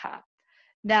America.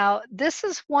 Now, this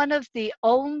is one of the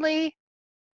only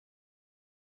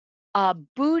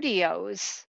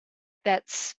budios that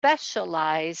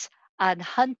specialize on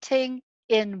hunting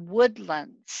in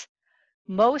woodlands.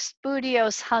 Most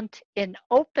budios hunt in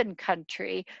open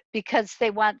country because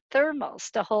they want thermals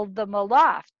to hold them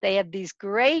aloft. They have these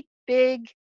great big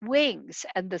wings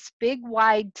and this big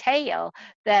wide tail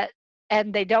that,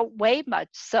 and they don't weigh much.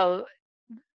 So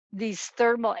these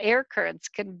thermal air currents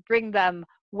can bring them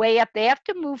way up. They have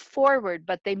to move forward,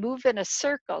 but they move in a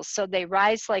circle. So they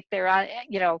rise like they're on,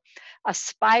 a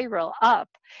spiral up.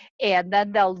 And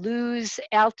then they'll lose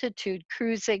altitude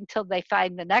cruising till they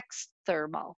find the next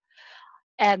thermal.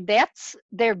 And that's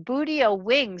their bootial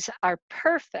wings are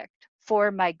perfect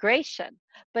for migration.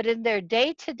 But in their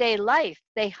day to day life,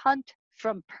 they hunt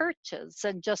from perches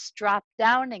and just drop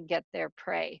down and get their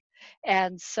prey.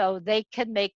 And so they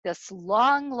can make this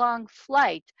long, long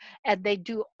flight, and they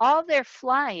do all their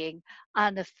flying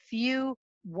on a few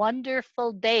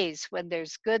wonderful days when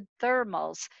there's good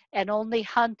thermals, and only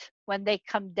hunt when they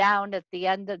come down at the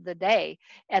end of the day.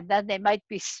 And then they might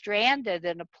be stranded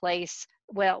in a place,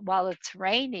 well, while it's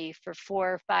rainy for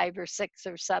 4 or 5 or 6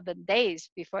 or 7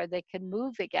 days before they can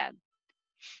move again.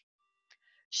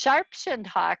 Sharp-shinned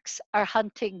hawks are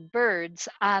hunting birds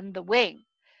on the wing.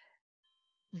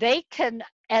 They can,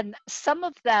 and some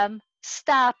of them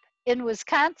stop in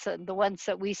Wisconsin, the ones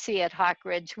that we see at Hawk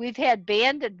Ridge. We've had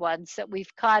banded ones that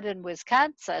we've caught in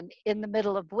Wisconsin in the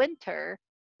middle of winter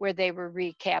where they were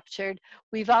recaptured.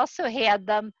 We've also had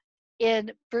them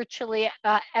in virtually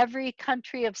every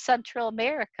country of Central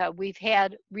America. We've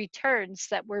had returns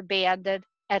that were banded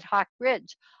at Hawk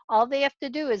Ridge. All they have to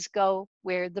do is go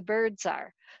where the birds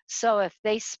are. So if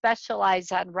they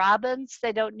specialize on robins,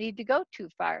 they don't need to go too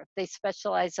far. If they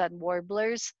specialize on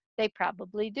warblers, they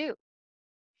probably do.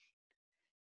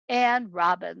 And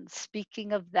robins,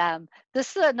 speaking of them,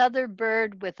 this is another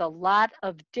bird with a lot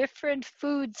of different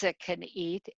foods it can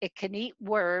eat. It can eat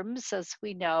worms, as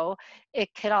we know. It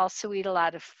can also eat a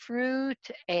lot of fruit,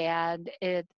 and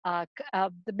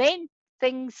the main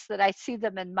things that I see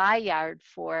them in my yard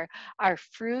for are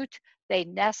fruit. They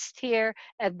nest here,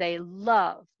 and they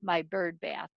love my bird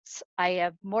baths. I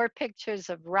have more pictures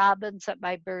of robins at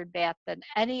my bird bath than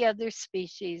any other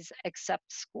species except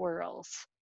squirrels.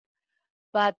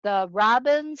 But the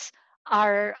robins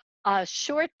are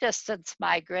short distance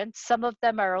migrants. Some of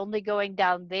them are only going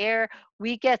down there.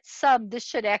 We get some, this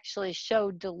should actually show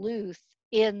Duluth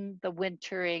in the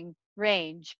wintering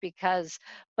range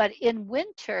but in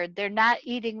winter, they're not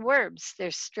eating worms.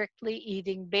 They're strictly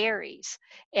eating berries.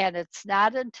 And it's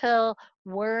not until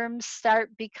worms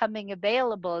start becoming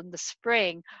available in the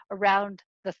spring around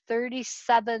the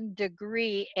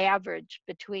 37-degree average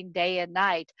between day and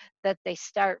night that they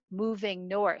start moving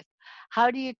north. How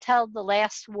do you tell the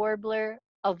last warbler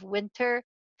of winter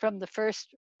from the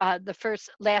first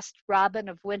last robin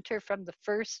of winter from the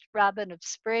first robin of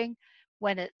spring?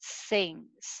 When it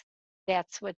sings.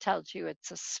 That's what tells you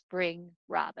it's a spring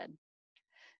robin.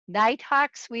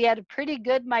 Nighthawks, we had a pretty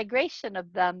good migration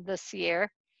of them this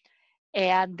year,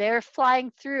 and they're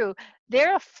flying through.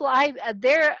 They're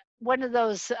one of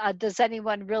those, does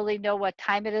anyone really know what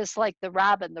time it is, like the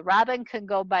robin? The robin can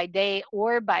go by day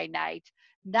or by night.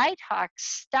 Nighthawks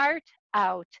start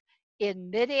out in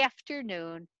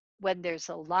mid-afternoon when there's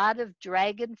a lot of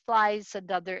dragonflies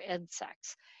and other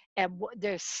insects. And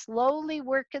they're slowly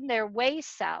working their way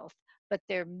south, but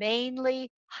they're mainly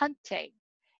hunting.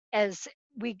 As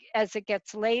it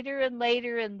gets later and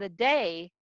later in the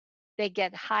day, they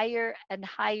get higher and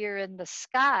higher in the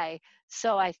sky.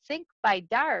 So I think by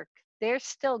dark, they're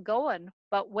still going,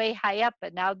 but way high up,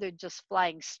 and now they're just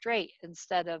flying straight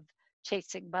instead of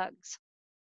chasing bugs.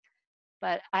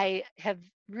 But I have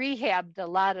rehabbed a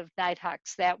lot of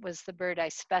nighthawks. That was the bird I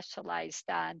specialized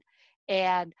on.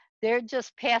 And they're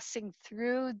just passing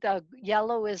through. The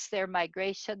yellow is their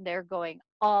migration. They're going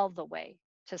all the way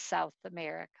to South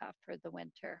America for the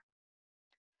winter.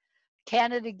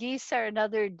 Canada geese are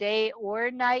another day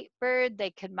or night bird. They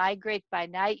can migrate by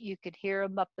night. You could hear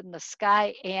them up in the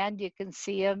sky, and you can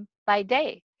see them by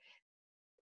day.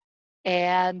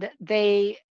 And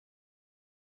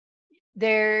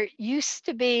there used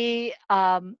to be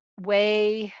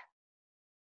way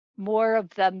more of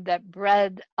them that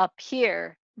bred up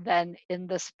here than in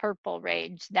this purple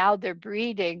range. Now they're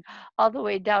breeding all the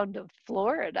way down to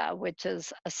Florida, which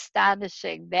is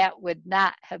astonishing. That would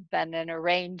not have been an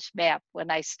arranged map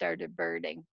when I started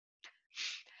birding.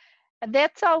 And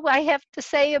that's all I have to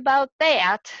say about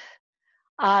that.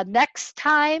 Next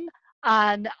time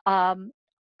on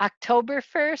October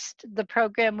 1st, the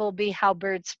program will be How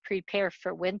Birds Prepare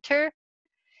for Winter.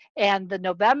 And the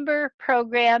November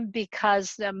program,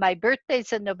 because my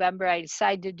birthday's in November, I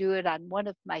decided to do it on one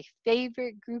of my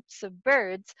favorite groups of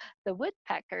birds, the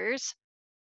woodpeckers.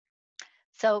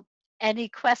 So any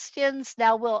questions?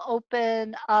 Now we'll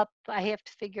open up. I have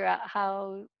to figure out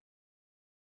how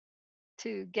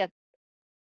to get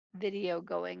video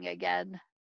going again.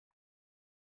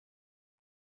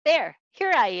 There,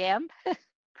 here I am.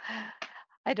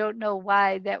 I don't know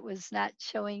why that was not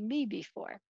showing me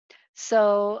before.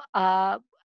 So I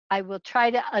will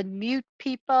try to unmute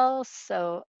people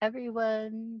so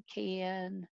everyone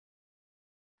can.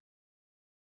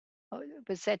 Oh,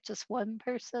 was that just one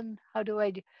person? How do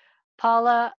I do?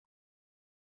 Paula,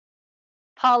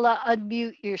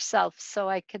 unmute yourself so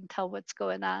I can tell what's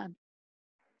going on.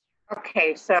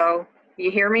 Okay, so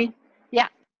you hear me? Yeah.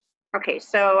 Okay,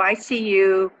 so I see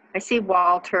you, I see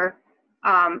Walter.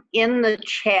 In the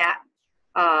chat,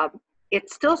 it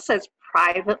still says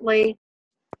privately.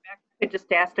 I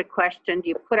just asked a question, do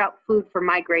you put out food for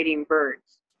migrating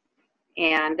birds?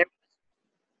 And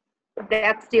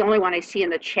that's the only one I see in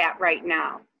the chat right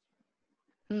now.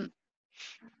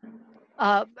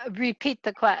 Repeat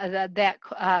that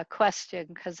question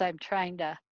because I'm trying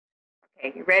to.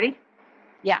 Okay, you ready?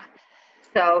 Yeah.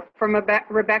 So from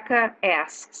Rebecca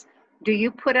asks, do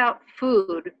you put out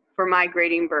food for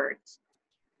migrating birds?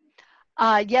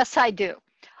 Yes, I do.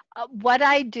 What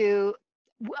I do,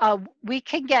 we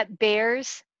can get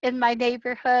bears in my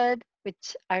neighborhood,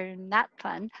 which are not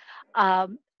fun.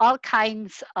 All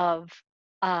kinds of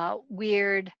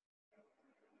weird.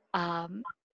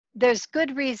 There's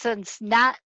good reasons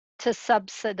not to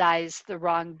subsidize the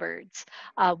wrong birds.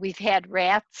 We've had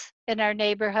rats in our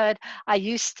neighborhood. I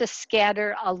used to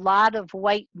scatter a lot of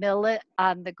white millet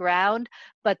on the ground,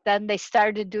 but then they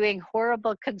started doing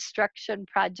horrible construction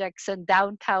projects in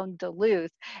downtown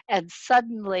Duluth, and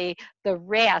suddenly the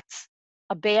rats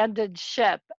abandoned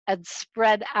ship and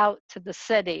spread out to the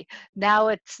city. Now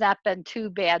it's not been too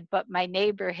bad, but my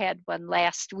neighbor had one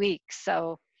last week,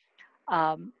 so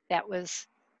that was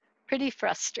pretty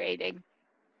frustrating.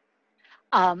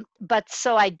 But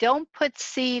so I don't put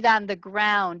seed on the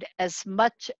ground as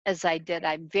much as I did.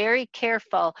 I'm very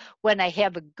careful when I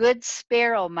have a good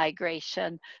sparrow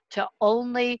migration to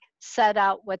only set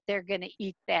out what they're going to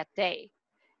eat that day.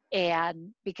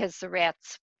 And because the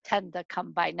rats tend to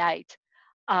come by night.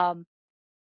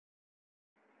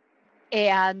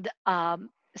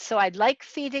 So I like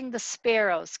feeding the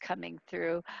sparrows coming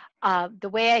through. The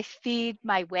way I feed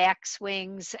my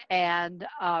waxwings and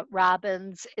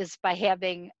robins is by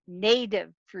having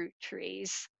native fruit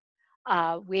trees.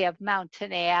 We have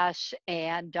mountain ash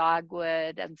and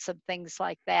dogwood and some things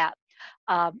like that.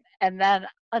 And then,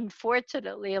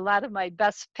 unfortunately, a lot of my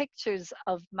best pictures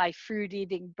of my fruit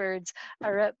eating birds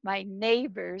are at my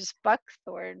neighbor's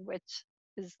buckthorn, which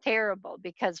is terrible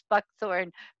because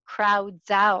buckthorn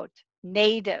crowds out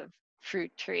native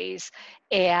fruit trees.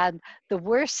 And the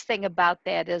worst thing about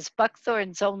that is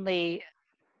buckthorn's only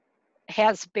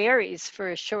has berries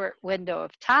for a short window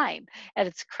of time, and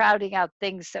it's crowding out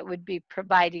things that would be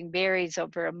providing berries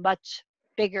over a much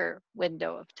bigger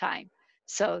window of time.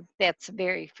 So that's a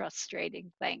very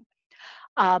frustrating thing.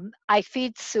 I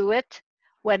feed suet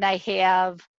when I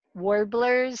have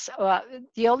warblers.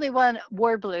 The only one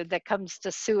warbler that comes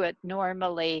to suet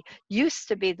normally used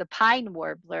to be the pine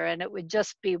warbler, and it would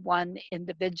just be one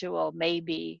individual,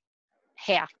 maybe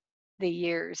half the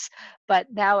years. But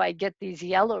now I get these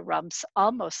yellow rumps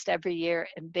almost every year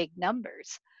in big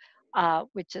numbers,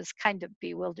 which is kind of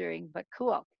bewildering but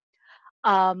cool.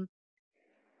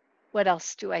 What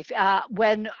else do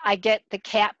when I get the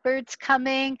catbirds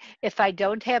coming, if I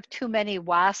don't have too many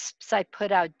wasps, I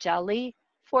put out jelly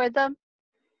for them.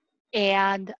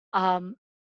 And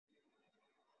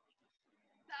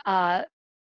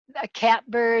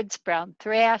catbirds, brown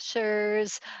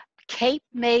thrashers, Cape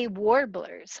May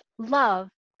warblers love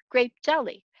grape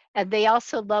jelly. And they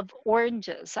also love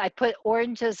oranges. I put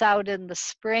oranges out in the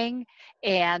spring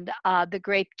and the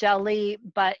grape jelly,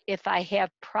 but if I have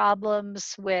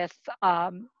problems with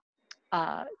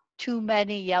too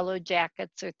many yellow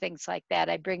jackets or things like that,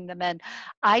 I bring them in.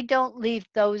 I don't leave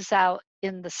those out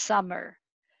in the summer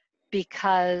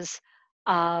because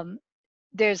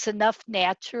there's enough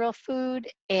natural food,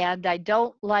 and I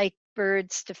don't like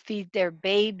birds to feed their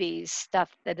babies stuff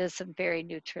that isn't very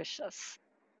nutritious.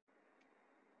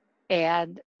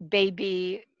 And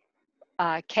baby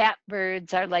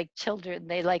catbirds are like children.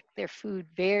 They like their food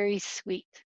very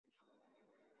sweet.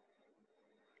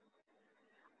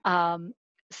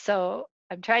 So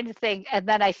I'm trying to think, and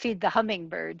then I feed the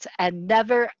hummingbirds, and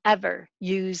never ever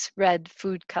use red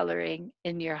food coloring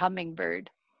in your hummingbird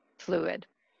fluid.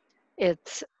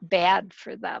 It's bad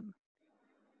for them.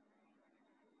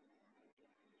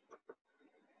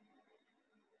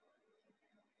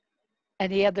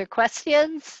 Any other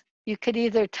questions? You could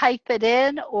either type it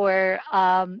in or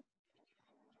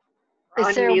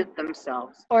Unmute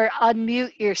themselves. or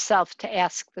unmute yourself to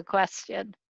ask the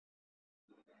question.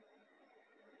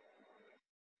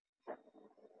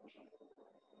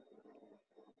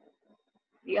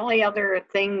 The only other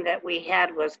thing that we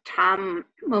had was Tom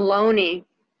Maloney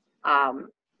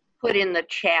put in the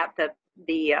chat that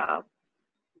the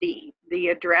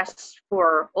address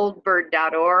for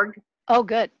oldbird.org. Oh,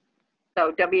 good.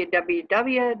 So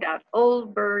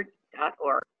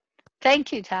www.oldbird.org.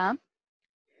 Thank you, Tom.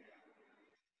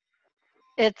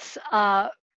 It's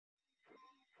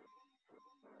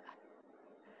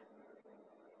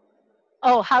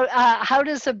oh, how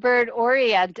does a bird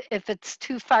orient if it's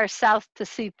too far south to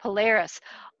see Polaris?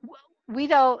 We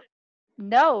don't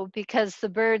know, because the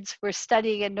birds we're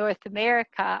studying in North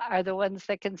America are the ones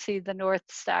that can see the North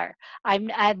Star.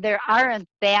 And there aren't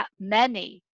that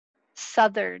many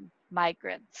southern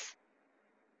migrants.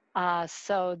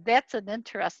 So that's an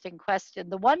interesting question.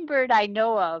 The one bird I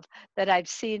know of that I've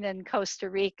seen in Costa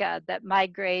Rica that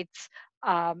migrates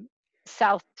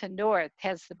south to north,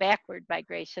 has the backward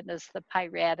migration, is the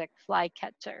piratic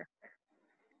flycatcher.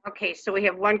 Okay, so we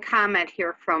have one comment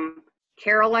here from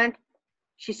Carolyn.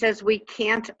 She says we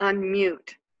can't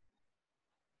unmute.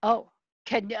 Oh,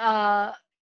 can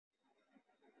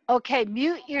okay,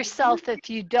 mute yourself if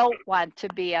you don't want to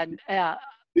be on.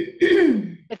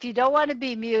 If you don't want to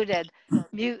be muted,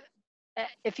 mute.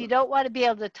 If you don't want to be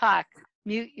able to talk,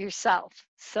 mute yourself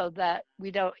so that we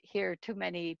don't hear too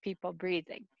many people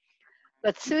breathing.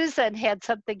 But Susan had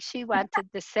something she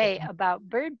wanted to say about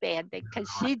bird banding, because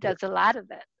she does a lot of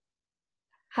it.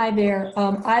 Hi there.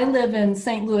 I live in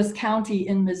St. Louis County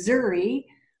in Missouri,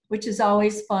 which is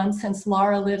always fun since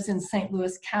Laura lives in St.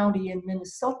 Louis County in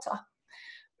Minnesota.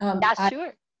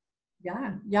 Sure.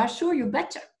 Yeah, sure, you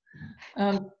betcha.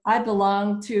 I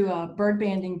belong to a bird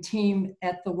banding team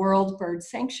at the World Bird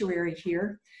Sanctuary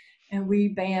here, and we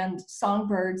band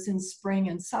songbirds in spring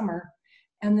and summer.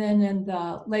 And then in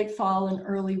the late fall and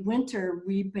early winter,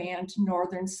 we band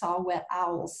northern saw-whet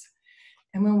owls.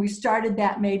 And when we started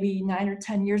that maybe 9 or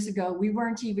 10 years ago, we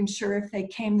weren't even sure if they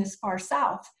came this far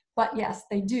south, but yes,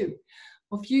 they do.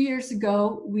 Well, a few years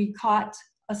ago, we caught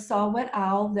a saw-whet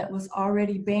owl that was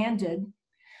already banded.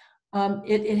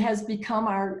 It has become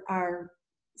our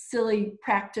silly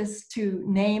practice to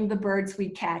name the birds we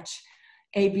catch,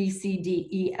 A, B, C, D,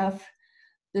 E, F.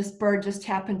 This bird just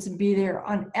happened to be there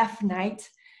on F night,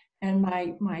 and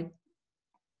my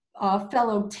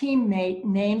fellow teammate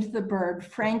named the bird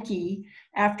Frankie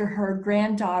after her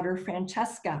granddaughter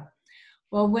Francesca.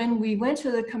 Well, when we went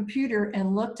to the computer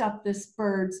and looked up this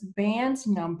bird's band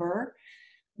number,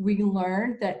 we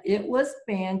learned that it was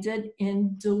banded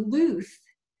in Duluth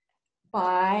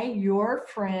by your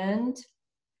friend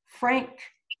Frank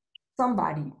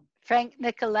somebody. Frank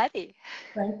Nicoletti.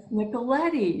 Frank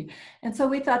Nicoletti. And so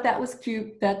we thought that was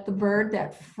cute that the bird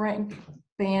that Frank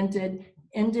banded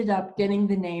ended up getting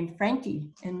the name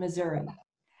Frankie in Missouri.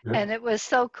 And it was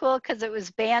so cool because it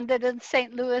was banded in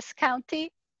St. Louis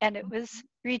County and it was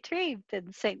retrieved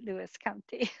in St. Louis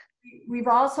County. We've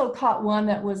also caught one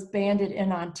that was banded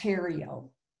in Ontario.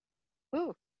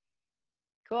 Ooh,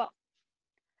 cool.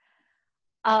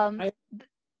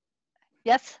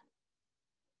 Yes?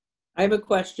 I have a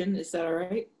question. Is that all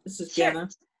right? This is Sure. Jenna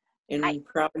in Hi.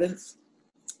 Providence.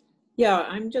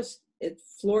 Yeah, it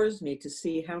floors me to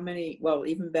see how many, well,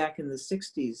 even back in the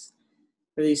 60s,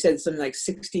 where you said something like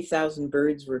 60,000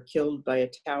 birds were killed by a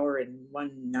tower in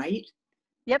one night.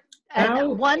 Yep,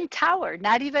 one tower,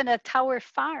 not even a tower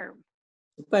farm.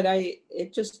 But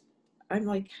I'm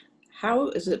like, how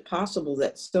is it possible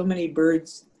that so many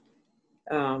birds,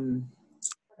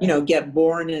 get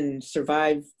born and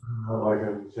survive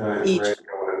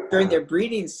during their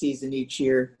breeding season each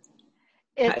year?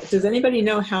 Does anybody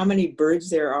know how many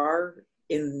birds there are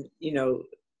in,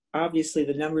 obviously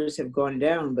the numbers have gone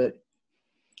down, but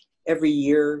every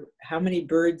year, how many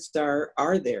birds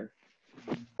are there?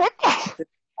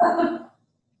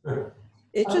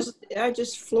 It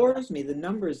just floors me, the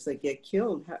numbers that get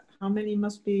killed. How many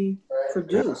must be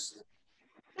produced?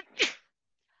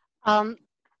 Um,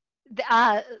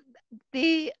 the,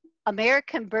 the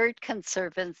American Bird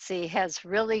Conservancy has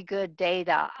really good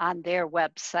data on their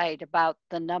website about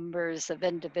the numbers of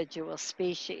individual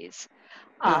species.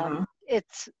 Uh-huh.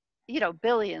 It's,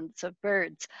 billions of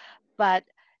birds, but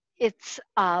it's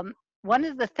one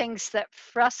of the things that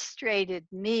frustrated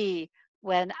me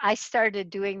when I started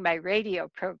doing my radio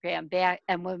program back,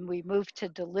 and when we moved to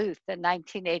Duluth in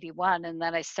 1981, and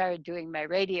then I started doing my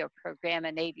radio program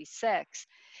in 86,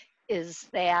 is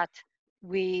that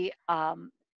we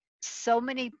so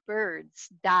many birds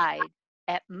died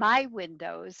at my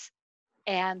windows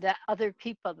and other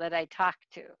people that I talked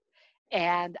to,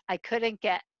 and I couldn't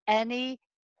get any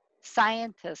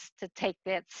scientists to take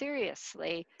that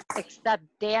seriously except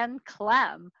Dan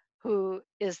Clem, who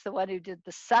is the one who did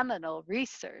the seminal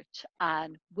research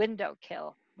on window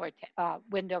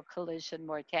collision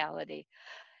mortality.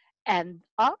 And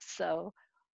also,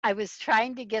 I was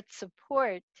trying to get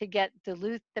support to get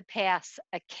Duluth to pass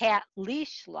a cat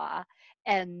leash law,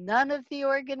 and none of the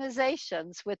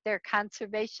organizations with their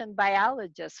conservation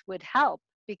biologists would help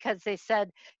because they said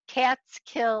cats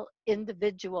kill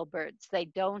individual birds, they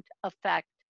don't affect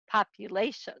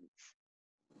populations.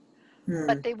 Hmm.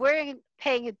 But they weren't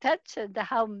paying attention to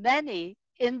how many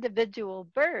individual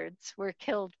birds were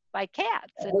killed by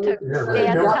cats. It took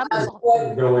Dan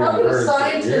Temple. How many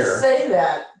scientists say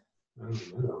that?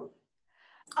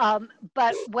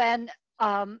 But when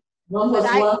One when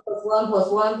plus I one plus one plus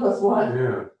one plus one.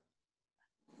 Yeah.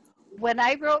 when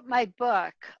I wrote my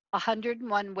book,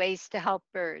 101 Ways to Help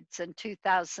Birds in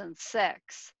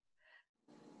 2006,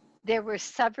 there were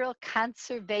several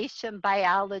conservation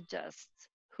biologists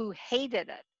who hated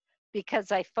it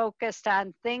because I focused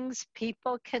on things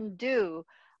people can do,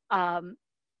 um,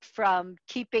 from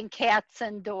keeping cats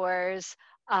indoors.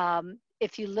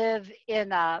 If you live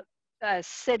in a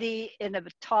city in a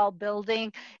tall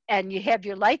building and you have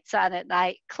your lights on at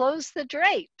night, close the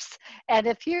drapes. And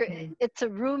if it's a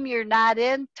room you're not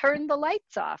in, turn the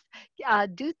lights off.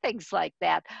 Do things like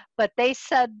that. But they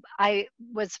said I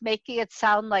was making it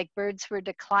sound like birds were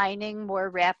declining more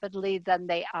rapidly than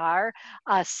they are.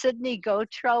 Sidney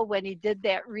Gautreaux, when he did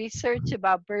that research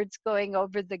about birds going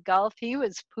over the Gulf, he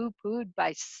was poo-pooed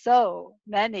by so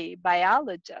many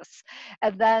biologists.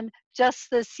 And then just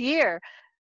this year,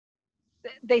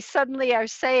 they suddenly are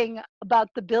saying about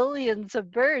the billions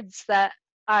of birds that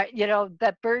are,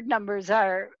 that bird numbers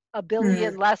are a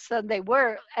billion less than they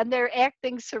were, and they're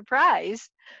acting surprised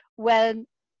when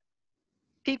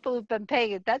people who've been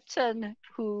paying attention,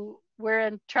 who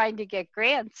weren't trying to get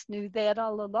grants, knew that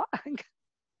all along.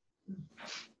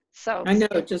 So I know,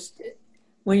 just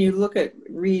when you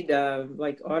read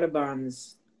like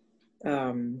Audubon's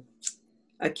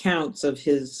accounts of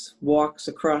his walks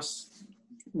across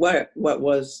what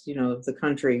was, the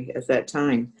country at that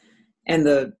time, and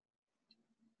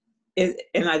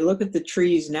and I look at the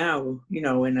trees now,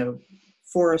 in a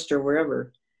forest or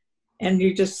wherever, and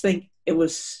you just think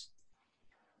it's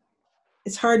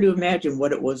hard to imagine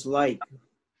what it was like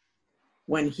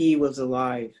when he was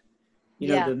alive.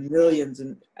 yeah, The millions,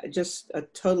 and just a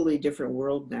totally different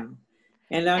world now.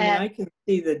 And I mean, I can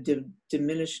see the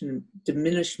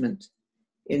diminishment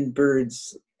in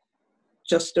birds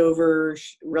just over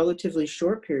relatively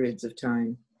short periods of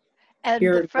time and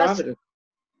here in Providence.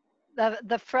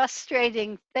 the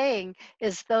frustrating thing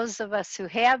is, those of us who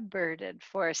have birded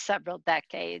for several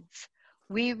decades,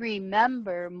 we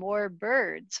remember more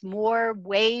birds, more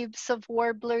waves of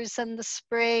warblers in the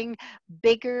spring,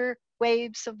 bigger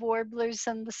waves of warblers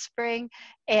in the spring.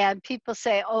 And people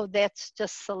say, oh, that's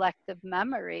just selective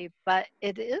memory, but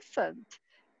it isn't.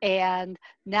 And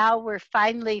now we're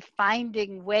finally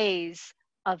finding ways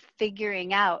of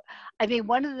figuring out. I mean,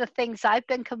 one of the things I've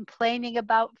been complaining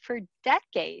about for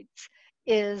decades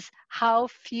is how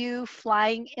few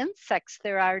flying insects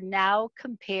there are now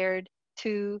compared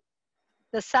to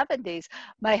the 70s.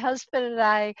 My husband and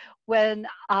I, when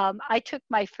I took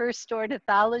my first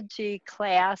ornithology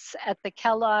class at the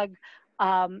Kellogg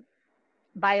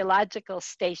biological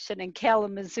station in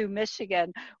Kalamazoo,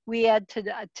 Michigan, we had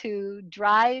to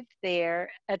drive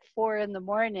there at 4 in the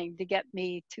morning to get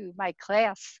me to my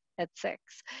class at 6.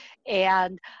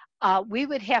 And we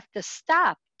would have to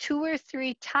stop 2 or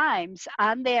 3 times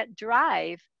on that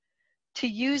drive to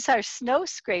use our snow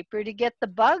scraper to get the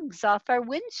bugs off our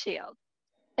windshield.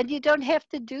 And you don't have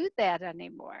to do that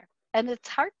anymore. And it's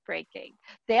heartbreaking.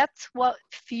 That's what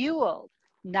fueled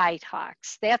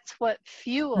nighthawks. That's what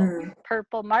fueled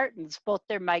purple martins, both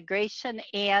their migration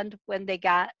and when they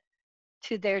got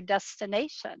to their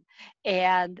destination.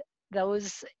 And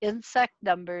those insect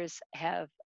numbers have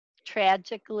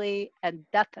tragically and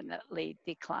definitely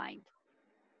declined.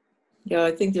 Yeah,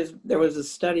 I think there was a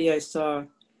study I saw,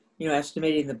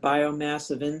 estimating the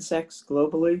biomass of insects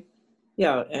globally.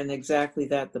 Yeah, and exactly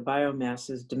that, the biomass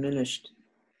has diminished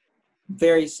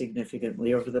very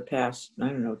significantly over the past, I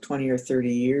don't know, 20 or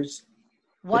 30 years.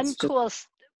 One It's just, cool,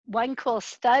 one cool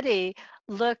study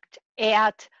looked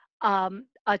at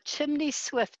a chimney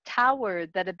swift tower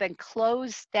that had been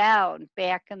closed down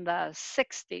back in the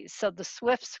 60s. So the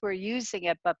swifts were using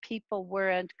it, but people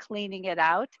weren't cleaning it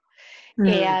out.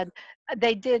 And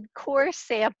they did core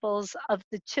samples of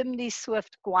the chimney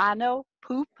swift guano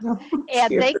poop, oh and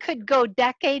dear. they could go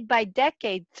decade by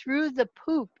decade through the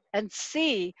poop and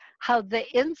see how the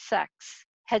insects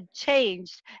had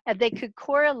changed, and they could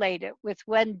correlate it with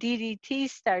when DDT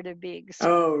started being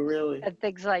sprayed Oh, really? and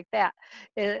things like that.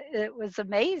 It was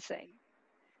amazing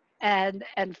and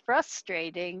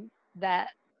frustrating that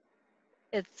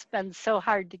it's been so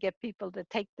hard to get people to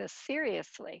take this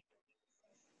seriously.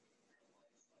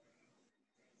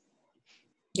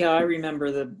 Yeah, I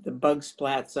remember the bug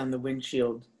splats on the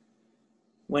windshield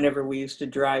whenever we used to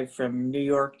drive from New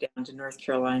York down to North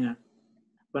Carolina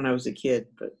when I was a kid,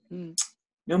 but Mm.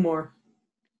 no more.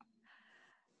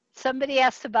 Somebody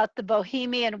asked about the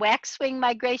Bohemian waxwing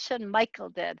migration. Michael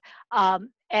did.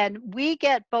 And we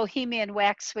get Bohemian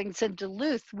waxwings in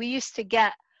Duluth. We used to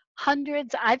get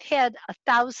hundreds. I've had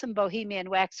 1,000 Bohemian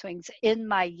waxwings in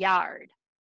my yard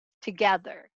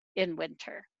together in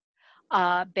winter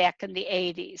back in the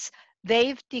 80s.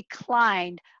 They've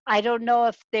declined. I don't know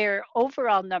if their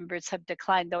overall numbers have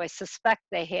declined, though I suspect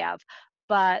they have,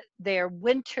 but their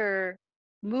winter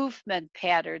movement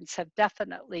patterns have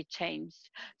definitely changed.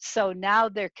 So now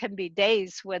there can be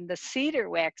days when the cedar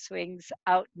waxwings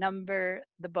outnumber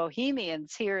the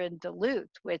Bohemians here in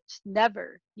Duluth, which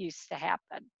never used to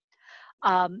happen.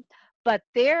 Um, but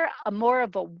they're more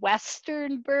of a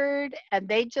Western bird, and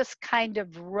they just kind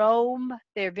of roam.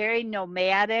 They're very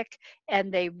nomadic,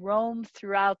 and they roam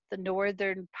throughout the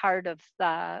northern part of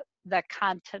the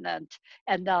continent,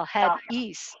 and they'll head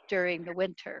east during the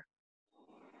winter.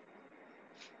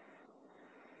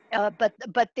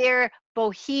 But they're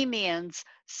Bohemians,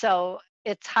 so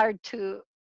it's hard to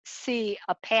see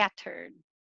a pattern.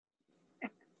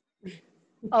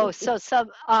 Oh,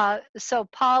 so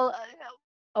Paul,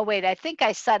 oh wait, I think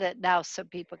I said it now so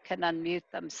people can unmute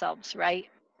themselves, right?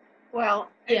 Well,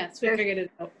 Yes, we figured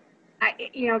it out.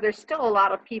 there's still a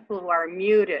lot of people who are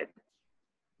muted,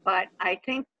 but I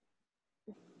think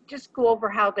just go over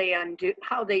how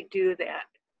they do that.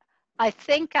 I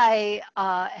think I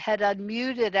had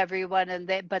unmuted everyone,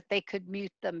 but they could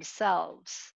mute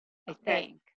themselves, I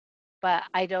think. But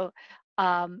I don't.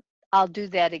 I'll do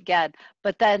that again.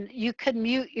 But then you can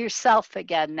mute yourself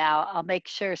again now. I'll make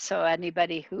sure so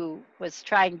anybody who was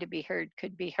trying to be heard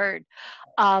could be heard.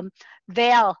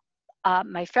 Val,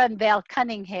 my friend Val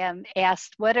Cunningham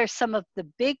asked, what are some of the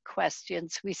big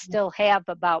questions we still have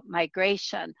about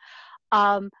migration?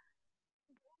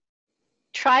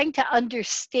 Trying to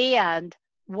understand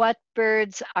what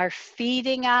birds are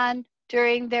feeding on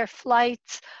during their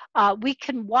flights. We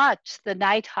can watch the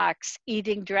nighthawks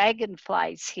eating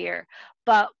dragonflies here,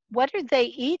 but what are they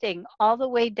eating all the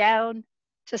way down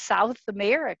to South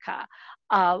America?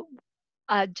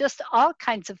 Just all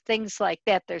kinds of things like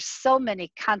that. There's so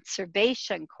many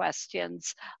conservation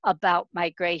questions about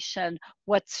migration,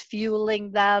 what's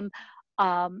fueling them.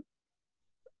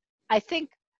 I think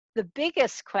the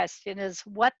biggest question is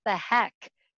what the heck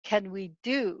can we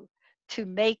do to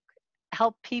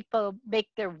help people make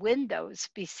their windows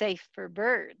be safe for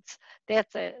birds?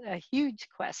 That's a huge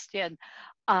question.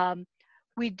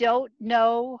 We don't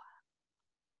know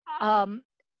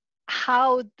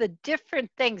how the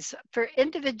different things for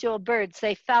individual birds,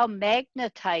 they found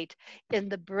magnetite in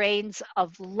the brains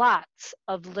of lots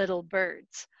of little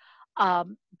birds.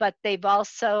 But they've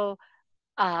also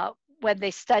when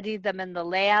they study them in the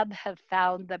lab, have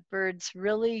found that birds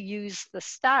really use the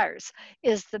stars.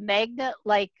 Is the magnet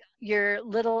like your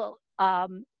little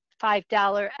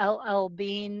 $5 LL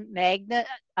Bean magnet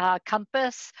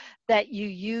compass that you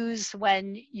use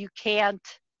when you can't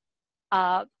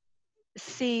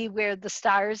see where the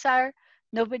stars are?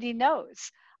 Nobody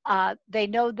knows. They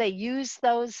know they use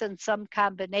those in some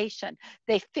combination.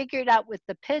 They figured out with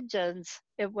the pigeons,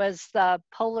 it was the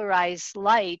polarized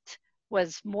light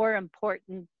was more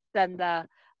important than the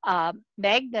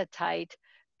magnetite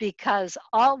because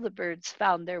all the birds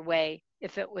found their way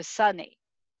if it was sunny.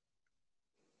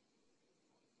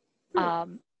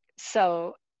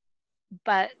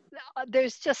 But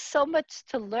there's just so much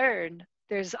to learn.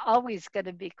 There's always going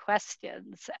to be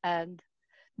questions, and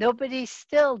nobody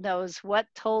still knows what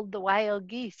told the wild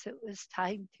geese it was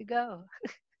time to go.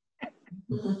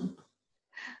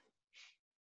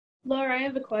 Laura, I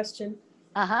have a question.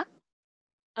 Uh-huh.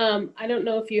 I don't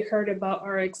know if you heard about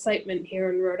our excitement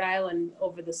here in Rhode Island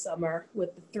over the summer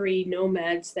with the 3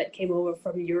 nomads that came over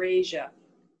from Eurasia.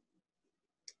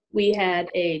 We had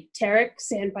a Tarek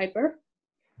sandpiper,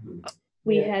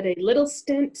 we had a little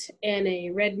stint, and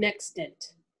a redneck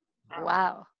stint.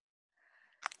 Wow.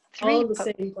 All in the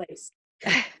same place.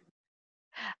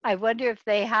 I wonder if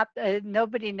they have,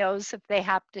 nobody knows if they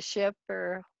have to ship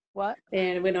or what.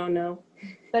 And we don't know.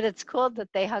 But it's cool that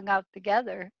they hung out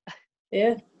together.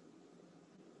 Yeah.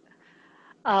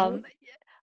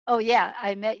 Oh yeah,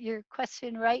 I met your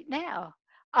question right now.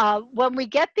 When we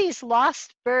get these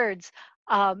lost birds,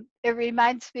 it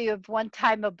reminds me of one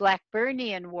time a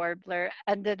Blackburnian warbler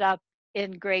ended up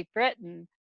in Great Britain,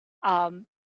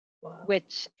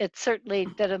 which it certainly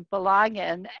didn't belong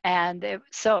in, and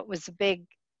so it was a big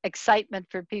excitement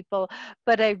for people.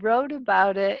 But I wrote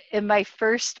about it in my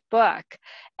first book,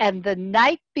 and the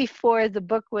night before the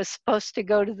book was supposed to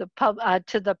go to the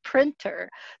printer,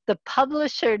 the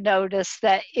publisher noticed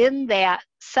that in that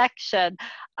section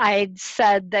I'd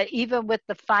said that even with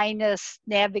the finest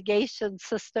navigation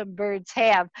system birds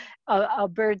have, a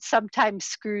bird sometimes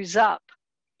screws up.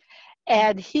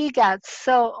 And he got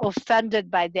so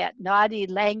offended by that naughty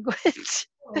language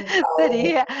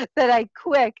that I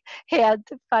quick had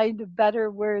to find a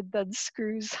better word than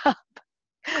screws up,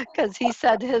 because he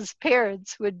said his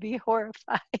parents would be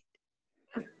horrified.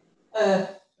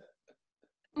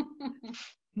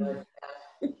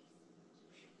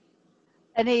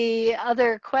 Any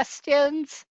other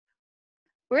questions?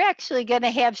 We're actually going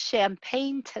to have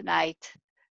champagne tonight,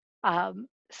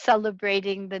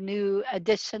 celebrating the new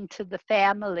addition to the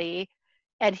family.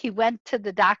 And he went to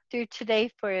the doctor today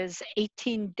for his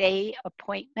 18-day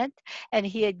appointment, and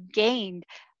he had gained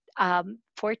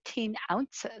 14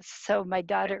 ounces. So my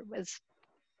daughter was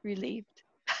relieved.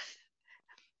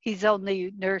 He's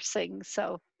only nursing,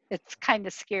 so it's kind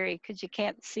of scary because you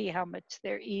can't see how much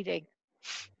they're eating.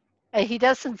 And he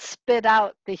doesn't spit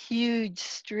out the huge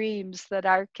streams that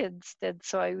our kids did,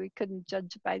 so we couldn't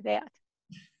judge by that.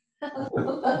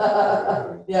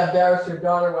 Yeah, embarrass your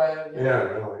daughter by Yeah,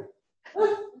 really.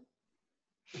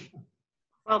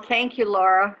 Well, thank you,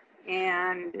 Laura.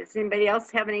 And does anybody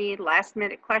else have any last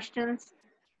minute questions?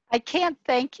 I can't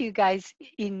thank you guys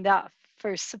enough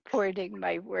for supporting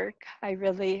my work. I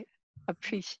really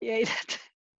appreciate it.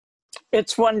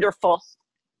 It's wonderful.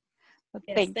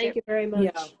 Yes, thank you very much.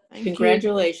 Yeah.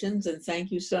 Congratulations and thank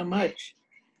you so much.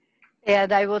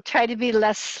 And I will try to be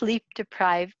less sleep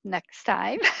deprived next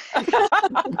time.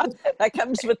 That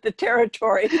comes with the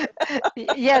territory.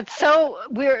 Yeah, so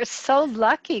we're so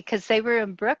lucky because they were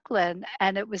in Brooklyn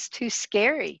and it was too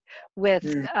scary with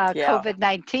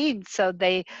COVID-19. So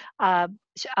they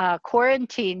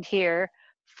quarantined here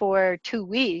for 2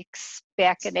 weeks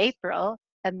back in April.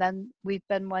 And then we've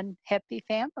been one happy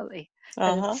family.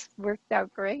 And it's worked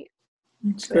out great.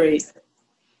 It's great.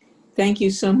 Thank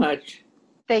you so much.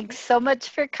 Thanks so much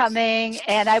for coming,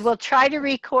 and I will try to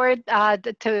record. I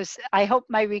hope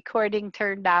my recording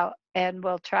turned out, and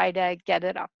we'll try to get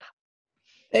it up.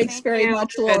 Thanks very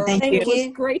much, Laura. Thank you. It was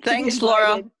great. Thanks,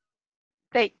 Laura.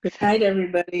 Thanks. Good night,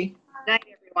 everybody. Good night,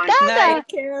 everyone. Dada. Night.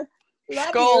 Take care.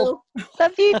 Love you.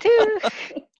 Love you too,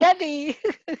 Debbie.